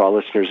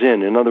listeners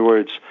in? In other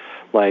words,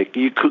 like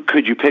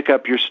could you pick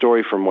up your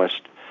story from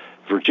West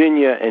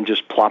Virginia and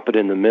just plop it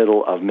in the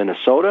middle of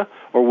Minnesota,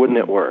 or wouldn't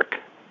it work?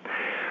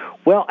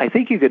 Well, I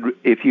think you could,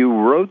 if you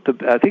wrote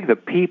I think the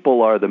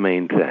people are the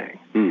main thing.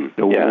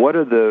 Yeah.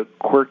 What's the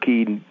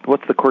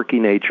quirky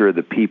nature of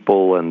the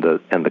people and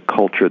the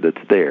culture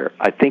that's there?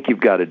 I think you've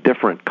got a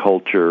different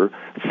culture,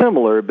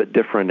 similar but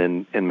different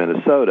in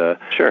Minnesota.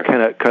 Sure.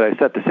 Could I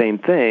set the same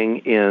thing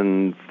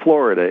in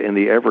Florida, in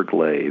the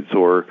Everglades,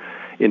 or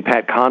in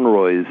Pat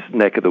Conroy's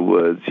neck of the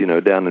woods,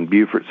 down in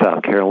Beaufort,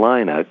 South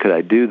Carolina. Could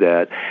I do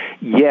that?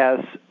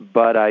 Yes,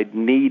 but I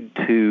need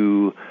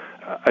to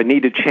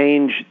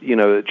change.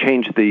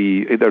 Change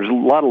the. There's a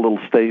lot of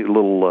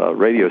little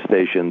radio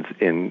stations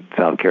in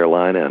South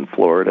Carolina and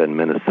Florida and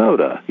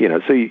Minnesota.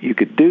 So you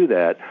could do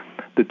that.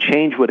 The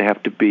change would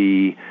have to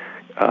be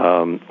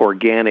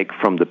organic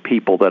from the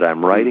people that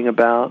I'm writing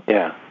about.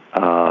 Yeah.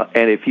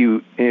 And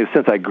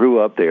since I grew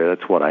up there,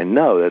 that's what I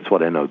know. That's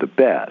what I know the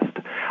best.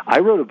 I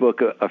wrote a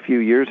book a few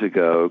years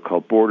ago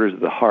called Borders of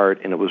the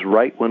Heart, and it was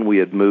right when we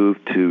had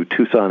moved to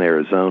Tucson,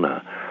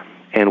 Arizona.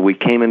 And we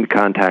came into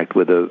contact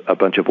with a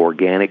bunch of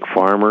organic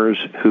farmers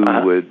who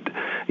would,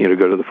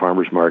 go to the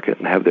farmers market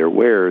and have their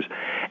wares.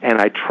 And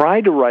I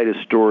tried to write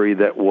a story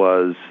that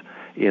was,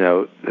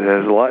 it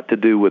has a lot to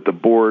do with the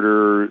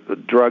border,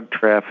 drug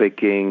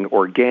trafficking,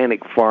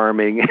 organic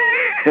farming,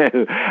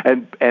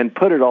 and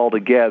put it all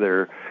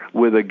together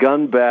with a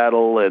gun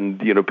battle and,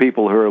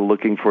 people who are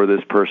looking for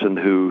this person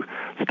who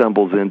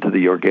stumbles into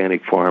the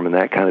organic farm and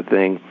that kind of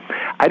thing.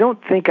 I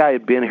don't think I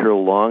had been here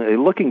long.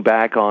 Looking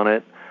back on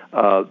it,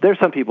 there's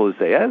some people who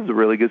say, that's a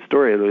really good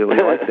story. I really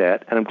like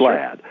that, and I'm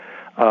glad.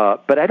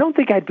 But I don't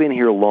think I'd been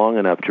here long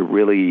enough to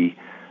really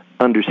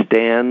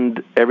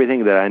understand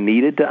everything that I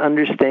needed to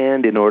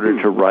understand in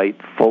order to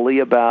write fully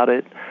about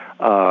it.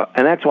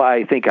 And that's why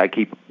I think I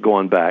keep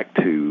going back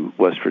to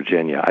West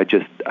Virginia. I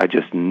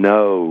just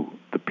know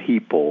the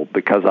people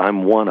because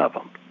I'm one of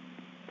them.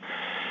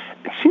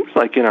 It seems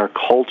like in our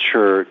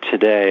culture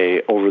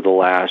today, over the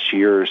last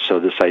year or so,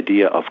 this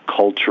idea of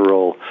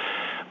cultural,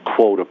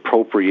 quote,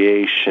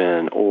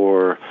 appropriation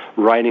or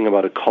writing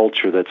about a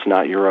culture that's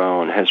not your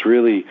own has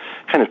really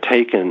kind of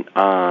taken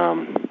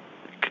on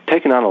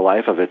a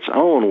life of its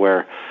own,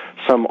 where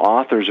some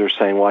authors are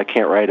saying, well, I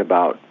can't write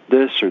about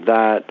this or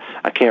that.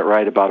 I can't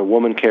write about a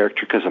woman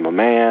character because I'm a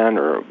man,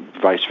 or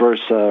vice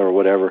versa, or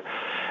whatever.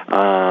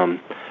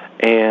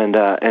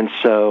 And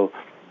so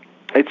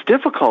it's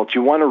difficult.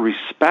 You want to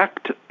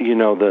respect,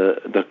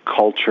 the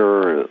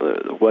culture,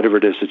 or whatever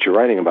it is that you're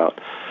writing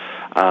about.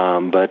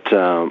 But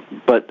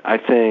I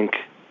think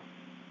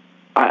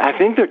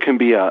there can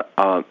be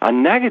a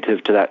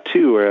negative to that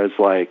too, whereas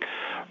like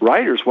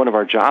writers, one of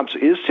our jobs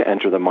is to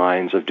enter the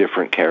minds of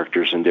different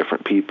characters and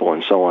different people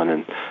and so on,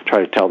 and try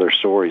to tell their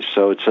stories.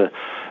 So it's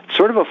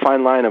sort of a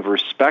fine line of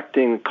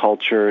respecting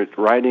culture,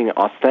 writing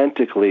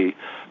authentically,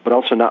 but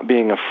also not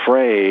being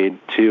afraid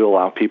to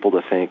allow people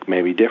to think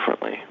maybe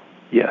differently.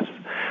 Yes,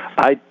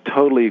 I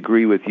totally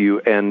agree with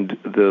you. And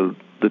the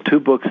two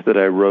books that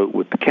I wrote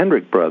with the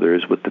Kendrick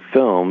brothers, with the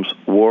films,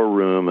 War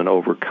Room and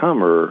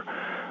Overcomer,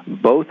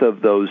 both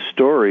of those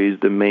stories,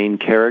 the main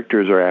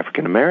characters are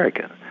African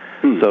American.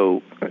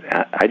 So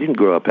I didn't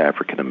grow up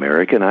African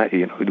American.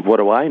 What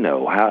do I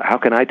know? How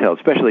can I tell?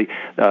 Especially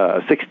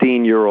a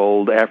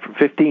 15-year-old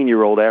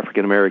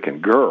African American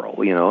girl.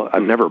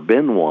 I've never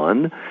been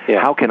one.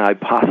 Yeah. How can I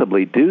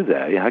possibly do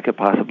that? I could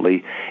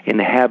possibly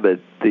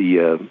inhabit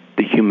the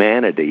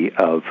humanity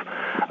of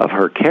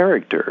her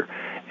character.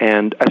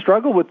 And I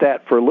struggled with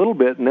that for a little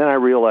bit, and then I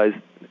realized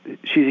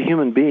she's a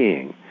human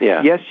being.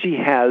 Yeah. Yes, she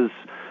has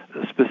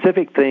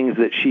specific things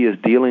that she is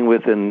dealing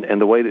with and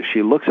the way that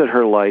she looks at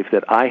her life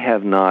that I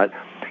have not.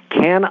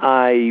 Can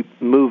I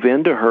move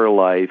into her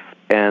life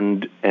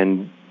and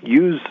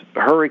use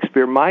her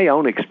experience, my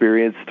own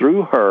experience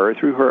through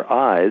her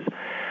eyes?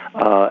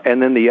 And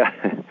then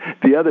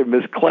the other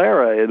Miss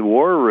Clara in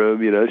War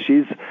Room,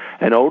 she's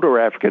an older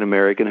African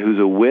American who's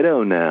a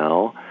widow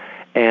now,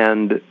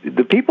 and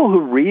the people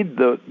who read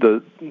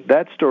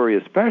that story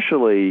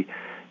especially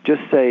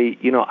just say,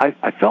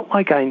 I felt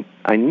like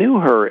I knew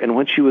her, and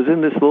when she was in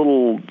this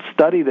little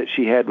study that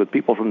she had with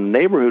people from the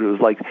neighborhood, it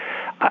was like,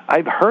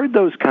 I've heard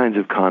those kinds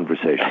of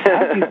conversations.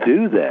 How do you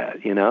do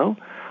that,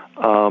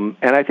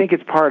 And I think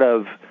it's part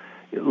of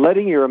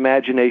letting your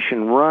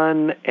imagination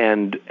run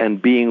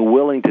and being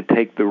willing to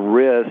take the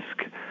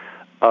risk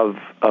of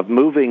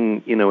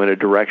moving, in a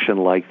direction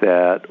like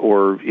that,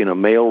 or,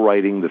 male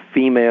writing the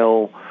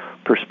female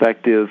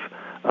perspective.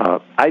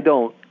 I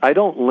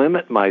don't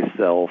limit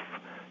myself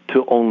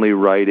to only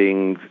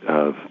writing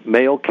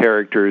male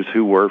characters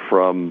who were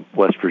from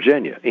West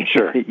Virginia.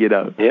 Sure.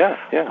 Yeah.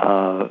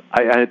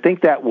 I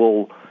think that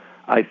will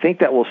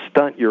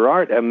stunt your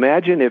art.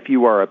 Imagine if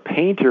you are a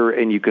painter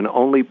and you can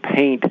only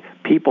paint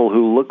people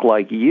who look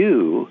like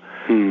you.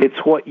 It's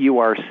what you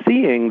are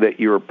seeing that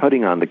you're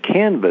putting on the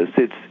canvas.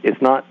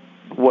 It's not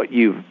what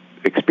you've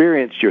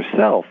experienced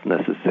yourself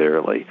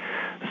necessarily.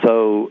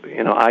 So,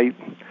 the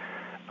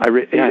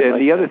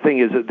other thing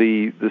is that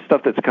the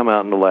stuff that's come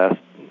out in the last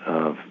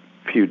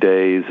few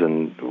days,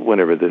 and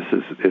whenever this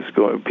is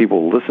going,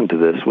 people listen to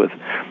this with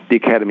the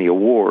Academy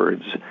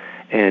Awards,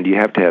 and you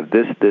have to have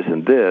this,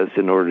 and this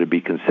in order to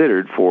be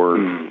considered for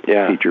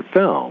feature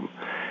film.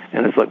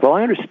 And it's like, well,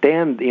 I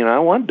understand, I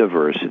want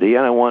diversity,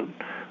 and I want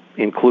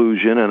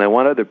inclusion, and I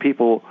want other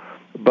people,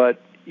 but,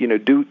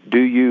 do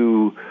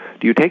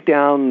you take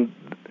down,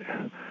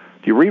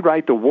 do you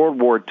rewrite the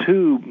World War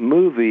II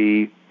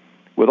movie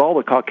with all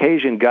the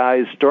Caucasian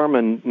guys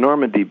storming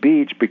Normandy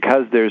Beach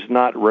because there's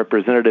not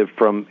representative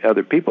from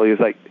other people.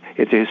 It's like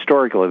it's a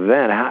historical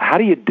event. How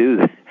do you do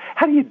that?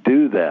 How do you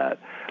do that?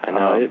 I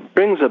know it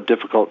brings up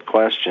difficult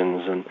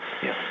questions,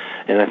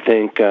 and I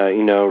think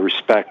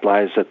respect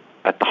lies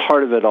at the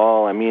heart of it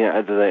all. I mean,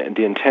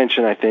 the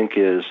intention, I think,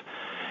 is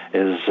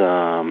it's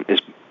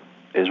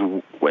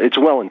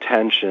well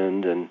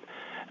intentioned and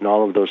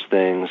all of those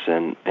things,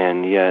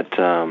 and yet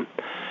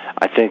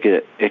I think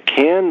it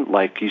can,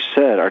 like you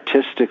said,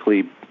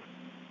 artistically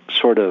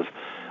sort of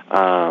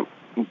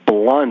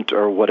blunt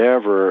or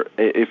whatever,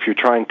 if you're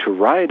trying to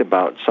write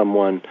about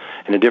someone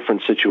in a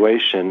different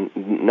situation,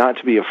 not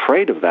to be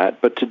afraid of that,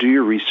 but to do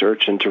your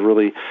research and to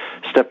really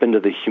step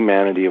into the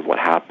humanity of what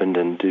happened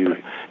and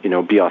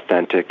be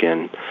authentic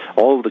and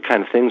all of the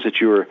kind of things that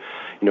you were,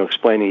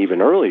 explaining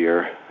even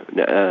earlier,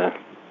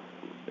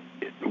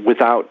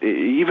 without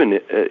even,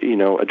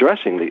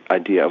 addressing the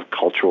idea of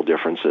cultural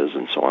differences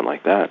and so on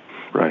like that.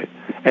 Right.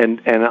 And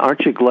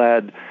aren't you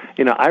glad?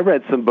 I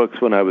read some books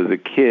when I was a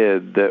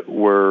kid that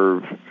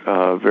were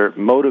very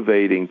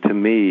motivating to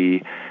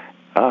me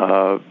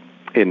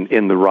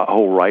in the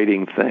whole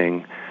writing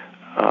thing,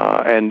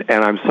 and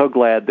I'm so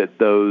glad that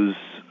those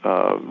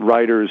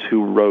writers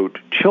who wrote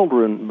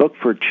books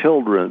for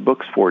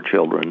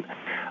children,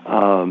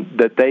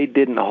 that they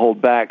didn't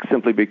hold back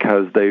simply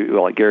because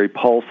like Gary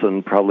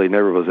Paulson probably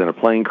never was in a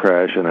plane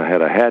crash and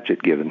had a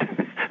hatchet given.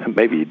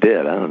 Maybe he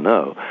did. I don't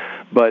know,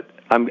 but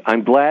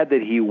I'm glad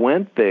that he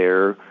went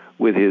there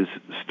with his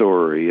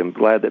story. I'm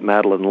glad that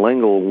Madeleine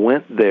L'Engle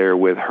went there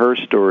with her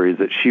stories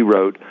that she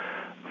wrote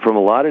from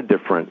a lot of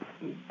different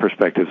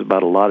perspectives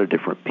about a lot of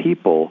different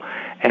people.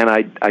 And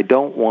I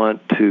don't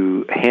want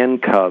to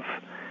handcuff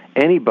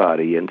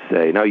anybody and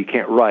say, no, you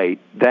can't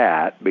write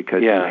that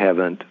because you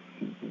haven't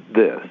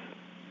this.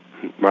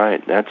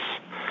 Right. That's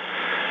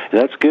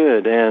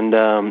good.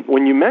 And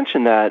when you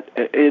mention that,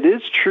 it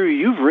is true.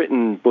 You've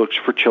written books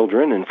for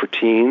children and for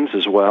teens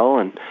as well,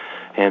 and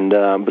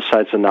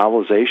besides the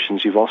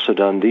novelizations, you've also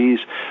done these.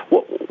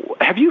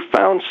 Have you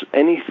found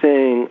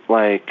anything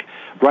like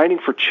writing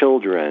for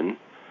children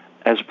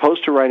as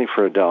opposed to writing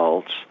for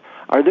adults?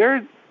 Are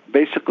there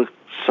basically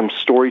some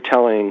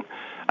storytelling,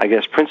 I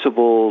guess,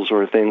 principles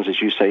or things that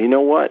you say, you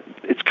know what,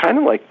 it's kind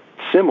of like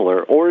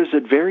similar, or is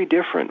it very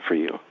different for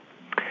you?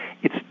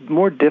 It's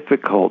more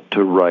difficult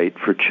to write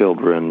for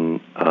children,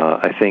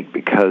 I think,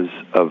 because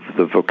of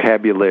the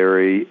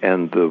vocabulary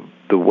and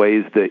the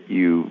ways that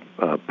you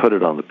put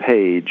it on the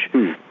page,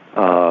 in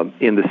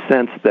the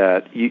sense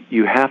that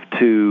you have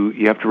to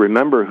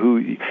remember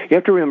you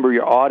have to remember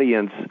your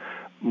audience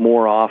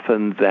more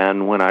often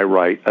than when I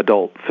write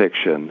adult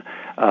fiction,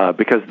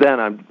 because then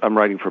I'm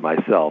writing for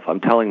myself. I'm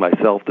telling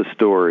myself the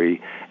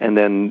story, and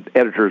then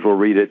editors will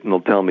read it and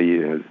they'll tell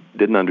me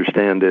didn't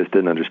understand this,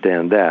 didn't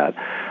understand that.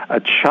 A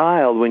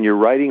child, when you're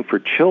writing for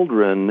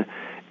children,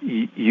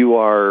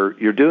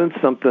 you're doing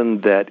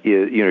something that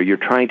is, you're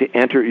trying to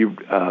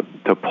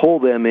to pull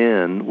them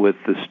in with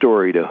the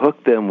story, to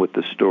hook them with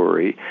the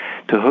story,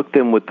 to hook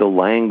them with the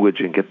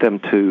language and get them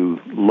to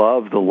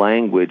love the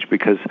language,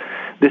 because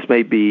this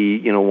may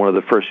be, one of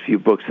the first few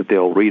books that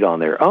they'll read on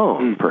their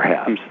own,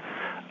 perhaps.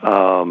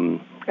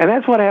 And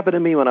that's what happened to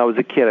me when I was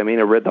a kid. I mean,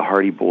 I read the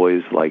Hardy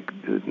Boys, like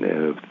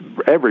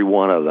every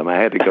one of them. I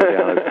had to go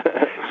down,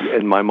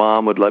 and my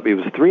mom would let me. It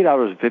was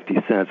 $3.50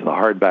 the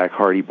hardback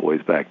Hardy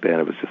Boys back then.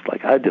 It was just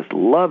like, I just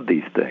love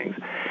these things.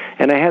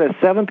 And I had a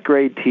 7th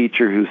grade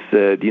teacher who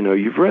said,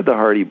 you've read the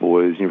Hardy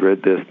Boys, you've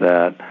read this,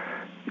 that.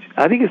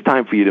 I think it's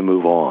time for you to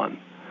move on.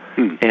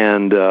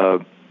 And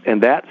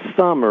that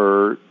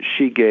summer,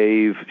 she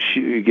gave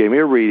me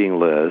a reading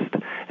list,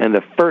 and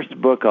the first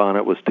book on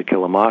it was To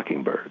Kill a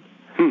Mockingbird.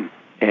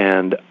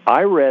 And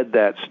I read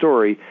that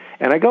story,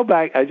 and I go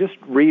back, I just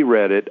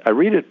reread it. I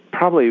read it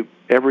probably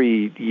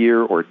every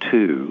year or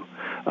two.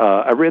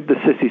 I read the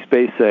Sissy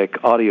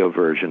Spacek audio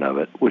version of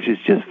it, which is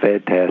just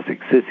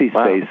fantastic. Sissy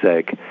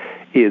Spacek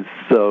is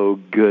so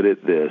good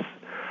at this.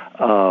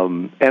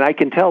 And I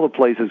can tell the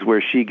places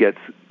where she gets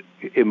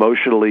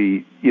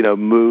emotionally,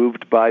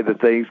 moved by the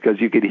things, because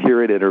you could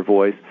hear it in her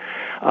voice.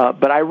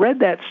 But I read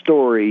that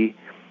story,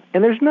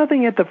 and there's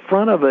nothing at the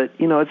front of it.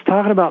 It's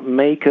talking about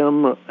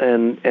Macomb,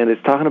 and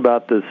it's talking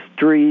about the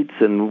streets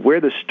and where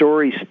the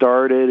story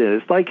started,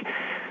 and it's like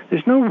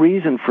there's no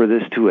reason for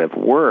this to have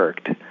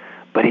worked,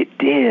 but it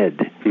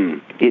did.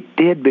 It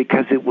did,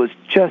 because it was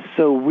just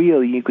so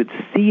real. You could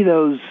see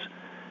those,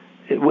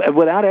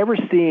 without ever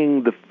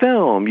seeing the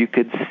film, you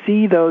could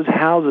see those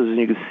houses, and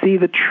you could see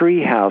the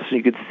tree house, and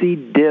you could see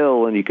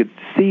Dill, and you could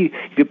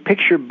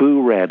picture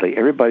Boo Radley.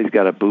 Everybody's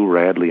got a Boo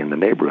Radley in the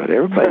neighborhood.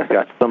 Everybody's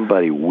got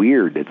somebody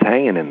weird that's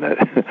hanging in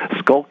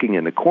skulking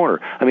in the corner.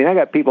 I mean, I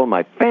got people in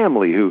my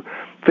family who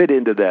fit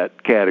into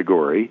that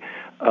category.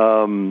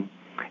 And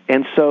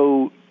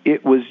so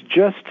it was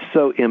just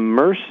so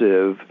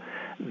immersive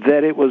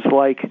that it was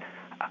like,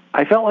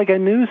 I felt like I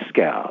knew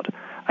Scout.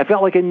 I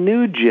felt like I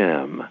knew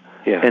Jim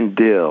and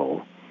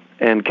Dill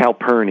and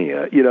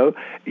Calpurnia,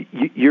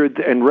 you're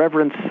and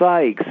Reverend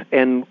Sykes,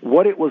 and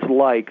what it was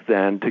like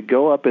then to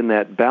go up in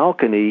that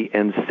balcony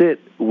and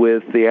sit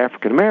with the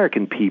African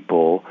American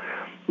people,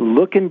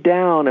 looking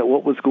down at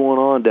what was going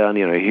on down.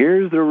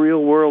 Here's the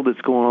real world that's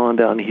going on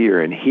down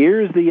here, and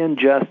here's the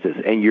injustice,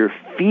 and you're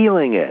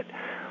feeling it.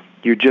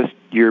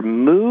 You're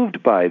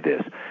moved by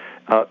this.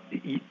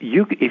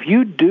 If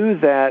you do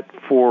that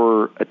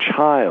for a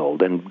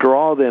child and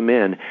draw them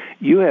in,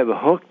 you have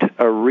hooked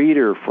a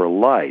reader for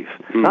life.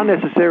 Not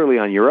necessarily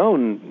on your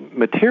own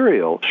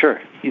material. Sure.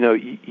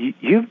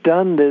 You've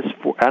done this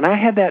and I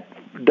had that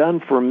done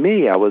for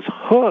me. I was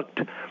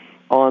hooked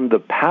on the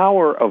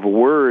power of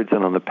words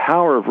and on the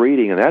power of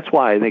reading, and that's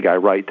why I think I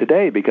write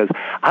today, because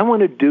I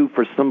want to do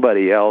for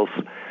somebody else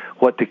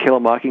what To Kill a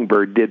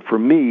Mockingbird did for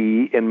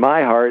me in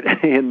my heart,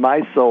 in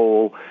my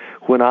soul,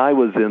 when I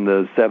was in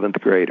the 7th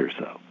grade or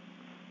so.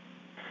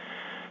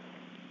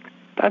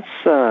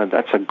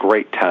 That's a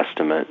great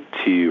testament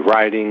to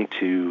writing,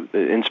 to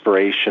the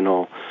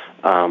inspirational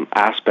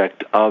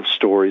aspect of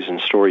stories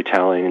and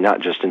storytelling, and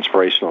not just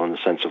inspirational in the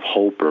sense of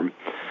hope or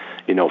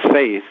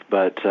faith,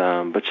 but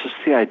just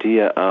the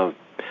idea of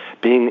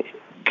being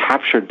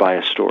captured by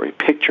a story,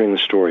 picturing the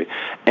story,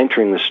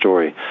 entering the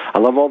story. I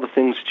love all the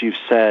things that you've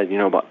said,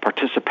 about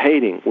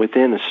participating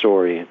within a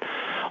story. And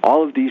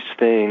all of these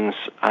things,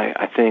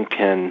 I think,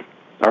 can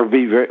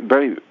be very,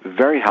 very,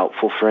 very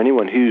helpful for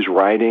anyone who's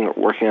writing or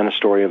working on a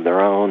story of their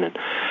own. And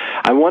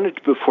I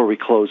wanted, before we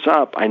close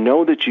up, I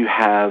know that you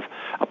have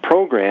a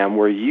program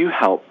where you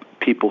help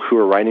people who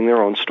are writing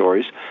their own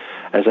stories.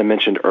 As I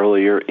mentioned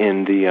earlier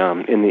in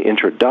the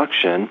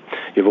introduction,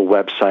 you have a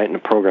website and a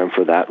program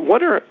for that.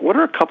 What are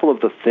a couple of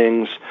the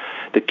things,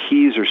 the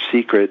keys or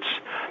secrets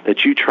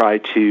that you try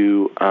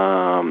to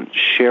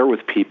share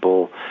with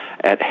people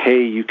at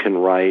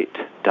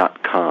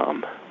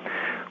heyyoucanwrite.com?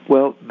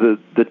 Well, the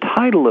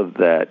title of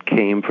that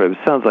came from, it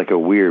sounds like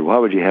why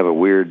would you have a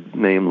weird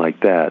name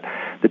like that?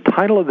 The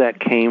title of that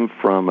came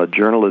from a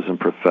journalism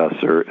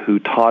professor who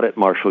taught at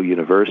Marshall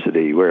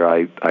University, where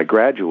I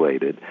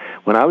graduated.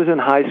 When I was in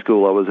high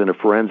school, I was in a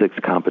forensics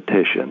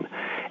competition,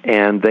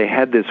 and they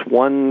had this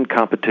one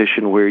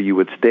competition where you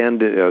would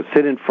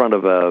sit in front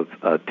of a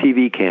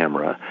TV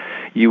camera.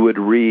 You would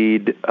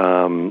read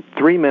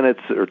 3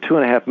 minutes or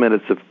 2.5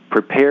 minutes of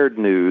prepared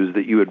news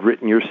that you had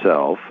written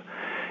yourself.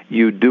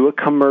 You'd do a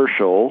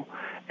commercial,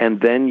 and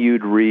then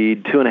you'd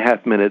read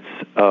 2.5 minutes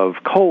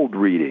of cold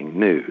reading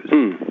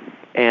news.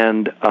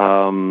 And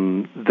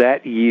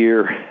that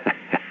year,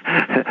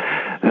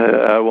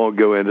 I won't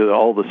go into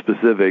all the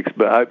specifics,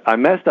 but I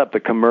messed up the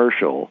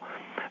commercial.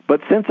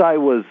 But since I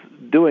was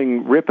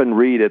doing rip and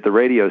read at the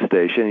radio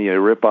station,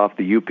 rip off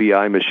the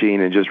UPI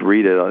machine and just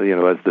read it,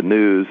 as the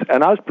news,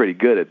 and I was pretty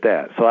good at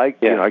that. So I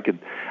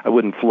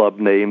wouldn't flub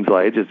names.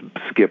 I'd just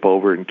skip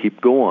over and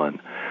keep going.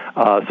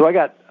 So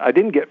I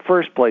didn't get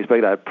first place, but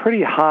I got a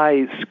pretty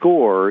high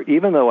score,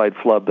 even though I'd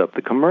flubbed up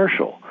the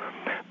commercial.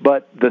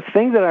 But the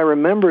thing that I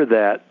remember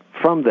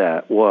from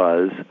that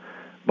was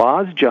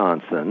Boz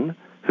Johnson,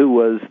 who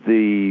was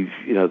the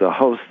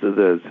host of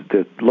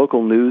the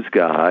local news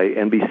guy,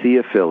 NBC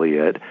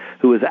affiliate,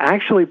 who was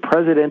actually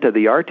president of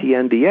the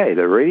RTNDA,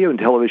 the Radio and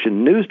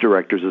Television News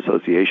Directors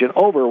Association,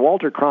 over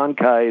Walter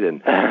Cronkite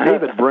and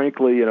David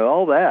Brinkley,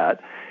 all that.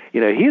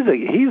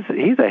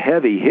 He's a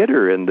heavy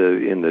hitter in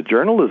the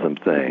journalism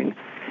thing.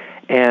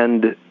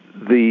 And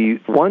the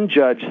one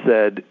judge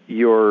said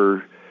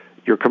your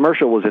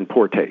commercial was in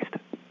poor taste.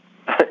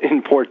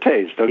 In poor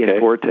taste, okay. In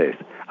poor taste.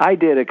 I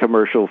did a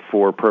commercial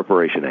for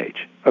Preparation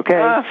H.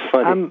 Okay,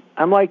 funny.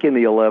 I'm like in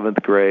the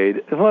 11th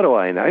grade. What do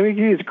I know? I mean,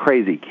 he's a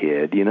crazy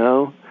kid, I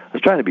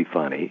was trying to be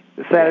funny.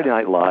 Saturday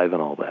Night Live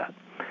and all that.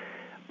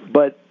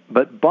 But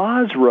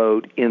Boz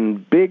wrote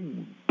in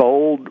big,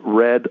 bold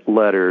red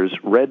letters,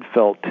 red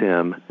felt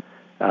Tim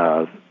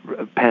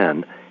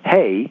pen,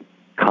 "Hey,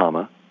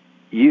 comma,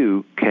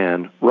 you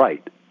can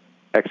write!"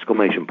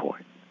 Exclamation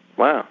point.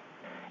 Wow.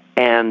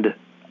 And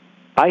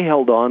I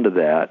held on to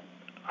that.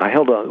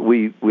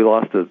 We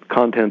lost the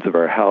contents of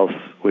our house,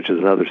 which is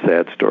another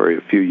sad story,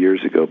 a few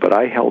years ago, but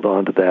I held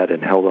on to that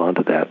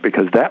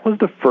because that was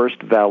the first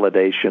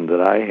validation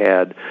that I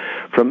had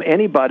from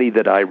anybody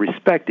that I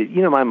respected.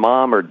 My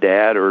mom or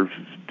dad or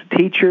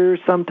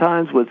teachers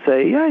sometimes would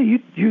say, "Yeah, you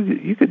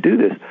could do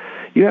this.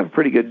 You have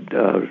pretty good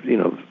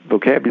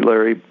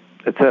vocabulary,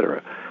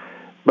 etc."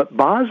 But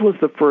Boz was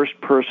the first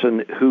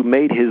person who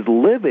made his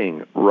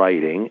living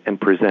writing and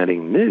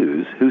presenting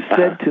news, who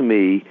said to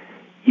me,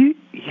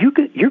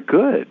 "You're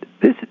good.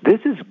 This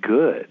is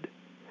good."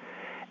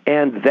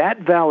 And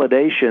that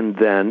validation,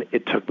 then,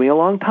 it took me a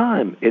long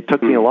time. It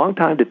took me a long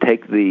time to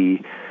take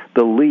the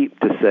leap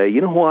to say,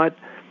 you know what?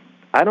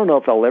 I don't know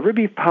if I'll ever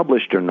be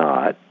published or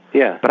not.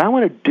 Yeah. But I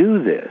want to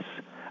do this.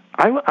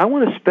 I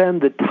want to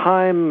spend the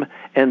time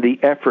and the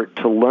effort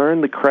to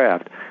learn the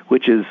craft,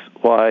 which is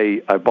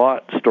why I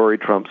bought Story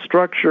Trump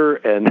Structure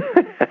and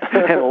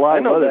a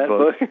lot of other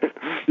books.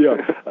 Yeah,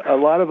 a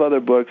lot of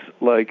other books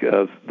like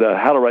the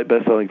How to Write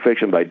Best-Selling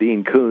Fiction by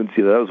Dean Koontz.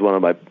 That was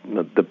one of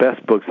the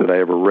best books that I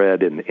ever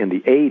read in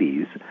the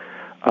 80s.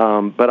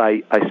 But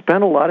I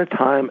spent a lot of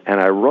time, and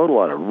I wrote a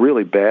lot of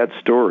really bad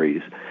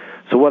stories.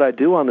 So what I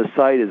do on the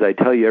site is I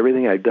tell you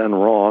everything I've done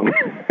wrong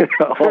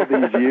all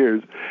these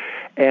years,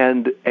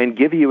 and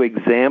give you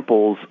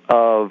examples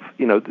of,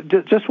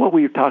 just what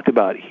we've talked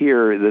about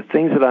here, the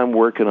things that I'm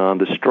working on,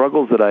 the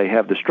struggles that I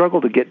have, the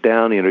struggle to get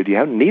down. Do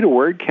you need a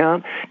word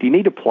count? Do you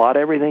need to plot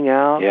everything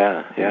out?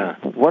 Yeah.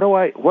 What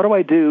do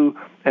I do?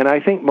 And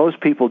I think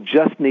most people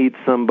just need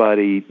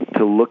somebody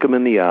to look them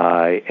in the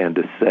eye and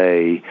to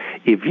say,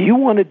 if you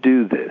want to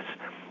do this,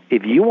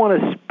 if you want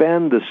to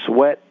spend the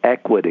sweat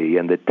equity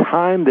and the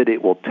time that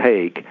it will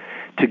take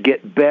to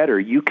get better,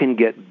 you can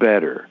get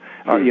better.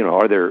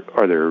 Are there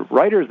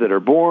writers that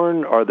are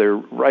born? Are there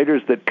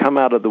writers that come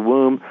out of the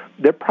womb?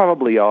 There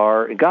probably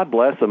are. And God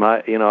bless them.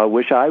 I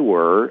wish I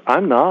were.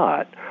 I'm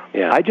not.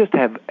 Yeah. I just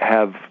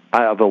have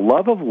a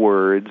love of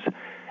words,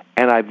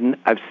 and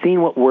I've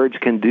seen what words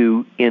can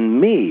do in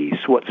me,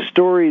 what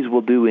stories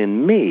will do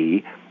in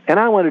me, and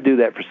I want to do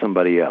that for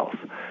somebody else.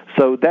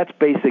 So that's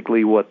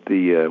basically what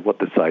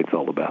the site's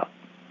all about.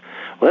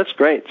 Well, that's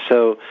great.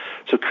 So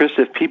Chris,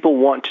 if people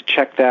want to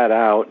check that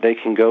out, they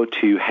can go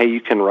to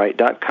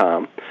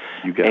heyyoucanwrite.com.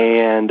 You got it.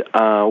 And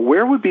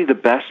where would be the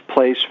best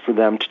place for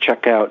them to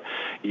check out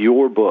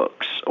your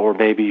books or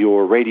maybe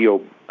your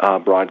radio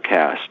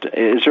broadcast?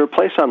 Is there a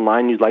place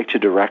online you'd like to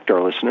direct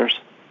our listeners?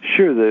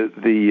 Sure.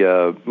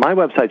 My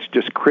website's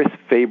just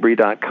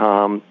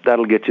chrisfabry.com.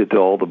 That'll get you to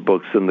all the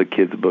books and the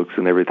kids' books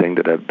and everything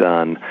that I've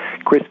done.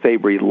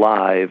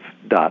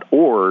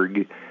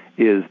 chrisfabrylive.org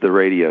is the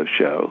radio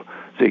show,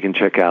 so you can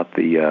check out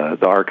the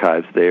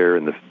archives there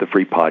and the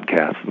free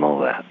podcasts and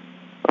all that.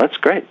 That's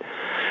great.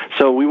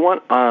 So we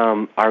want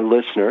our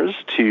listeners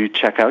to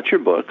check out your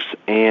books,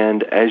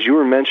 and as you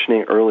were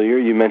mentioning earlier,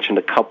 you mentioned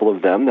a couple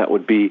of them that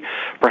would be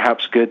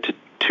perhaps good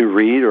to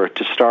read or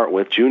to start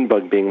with,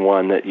 Junebug being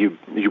one that you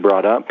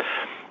brought up.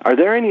 Are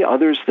there any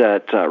others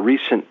that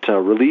recent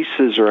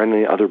releases or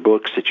any other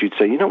books that you'd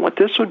say, you know what,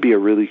 this would be a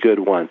really good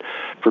one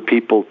for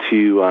people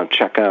to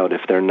check out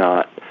if they're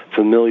not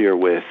familiar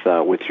with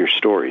your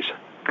stories?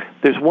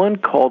 There's one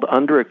called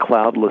Under a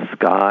Cloudless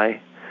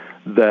Sky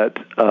that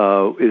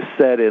is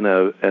set in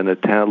a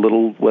town,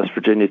 little West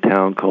Virginia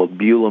town called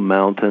Beulah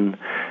Mountain,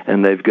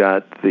 and they've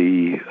got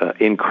the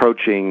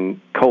encroaching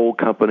coal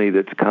company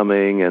that's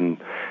coming and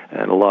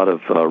a lot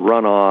of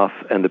runoff,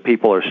 and the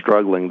people are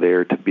struggling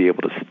there to be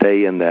able to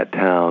stay in that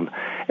town.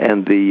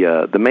 And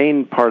the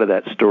main part of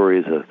that story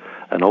is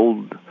an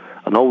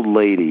old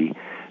lady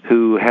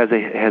who has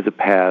a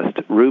past,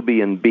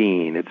 Ruby and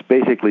Bean. It's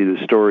basically the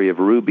story of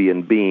Ruby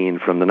and Bean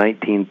from the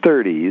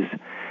 1930s,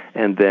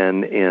 and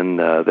then in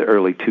the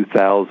early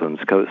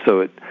 2000s.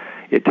 So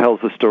it tells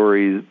the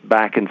stories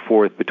back and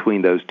forth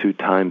between those two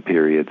time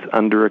periods,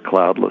 Under a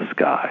Cloudless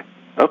Sky.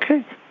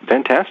 Okay,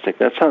 fantastic.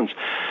 That sounds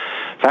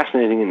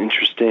fascinating and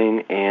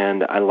interesting,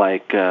 and I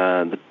like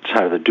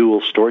the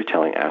dual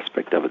storytelling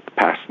aspect of it, the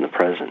past and the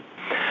present.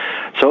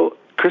 So,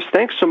 Chris,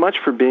 thanks so much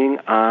for being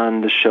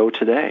on the show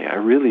today. I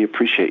really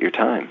appreciate your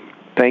time.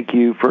 Thank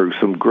you for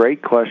some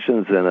great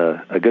questions and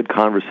a good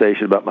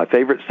conversation about my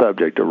favorite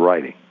subject of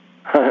writing.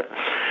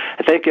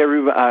 Thank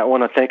everybody. I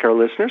want to thank our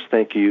listeners.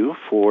 Thank you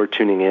for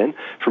tuning in.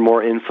 For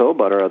more info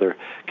about our other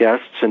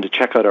guests and to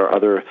check out our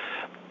other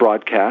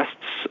broadcasts,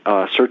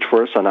 search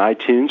for us on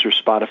iTunes or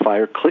Spotify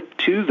or click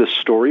to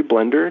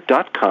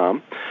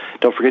thestoryblender.com.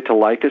 Don't forget to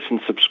like us and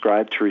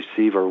subscribe to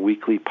receive our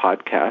weekly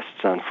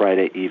podcasts on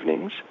Friday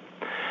evenings.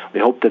 We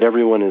hope that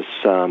everyone is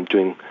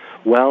doing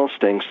well,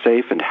 staying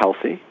safe and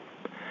healthy.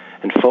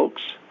 And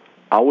folks,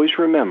 always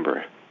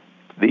remember,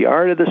 the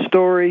art of the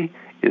story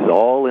is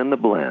all in the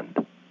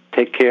blend.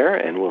 Take care,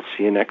 and we'll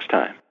see you next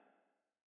time.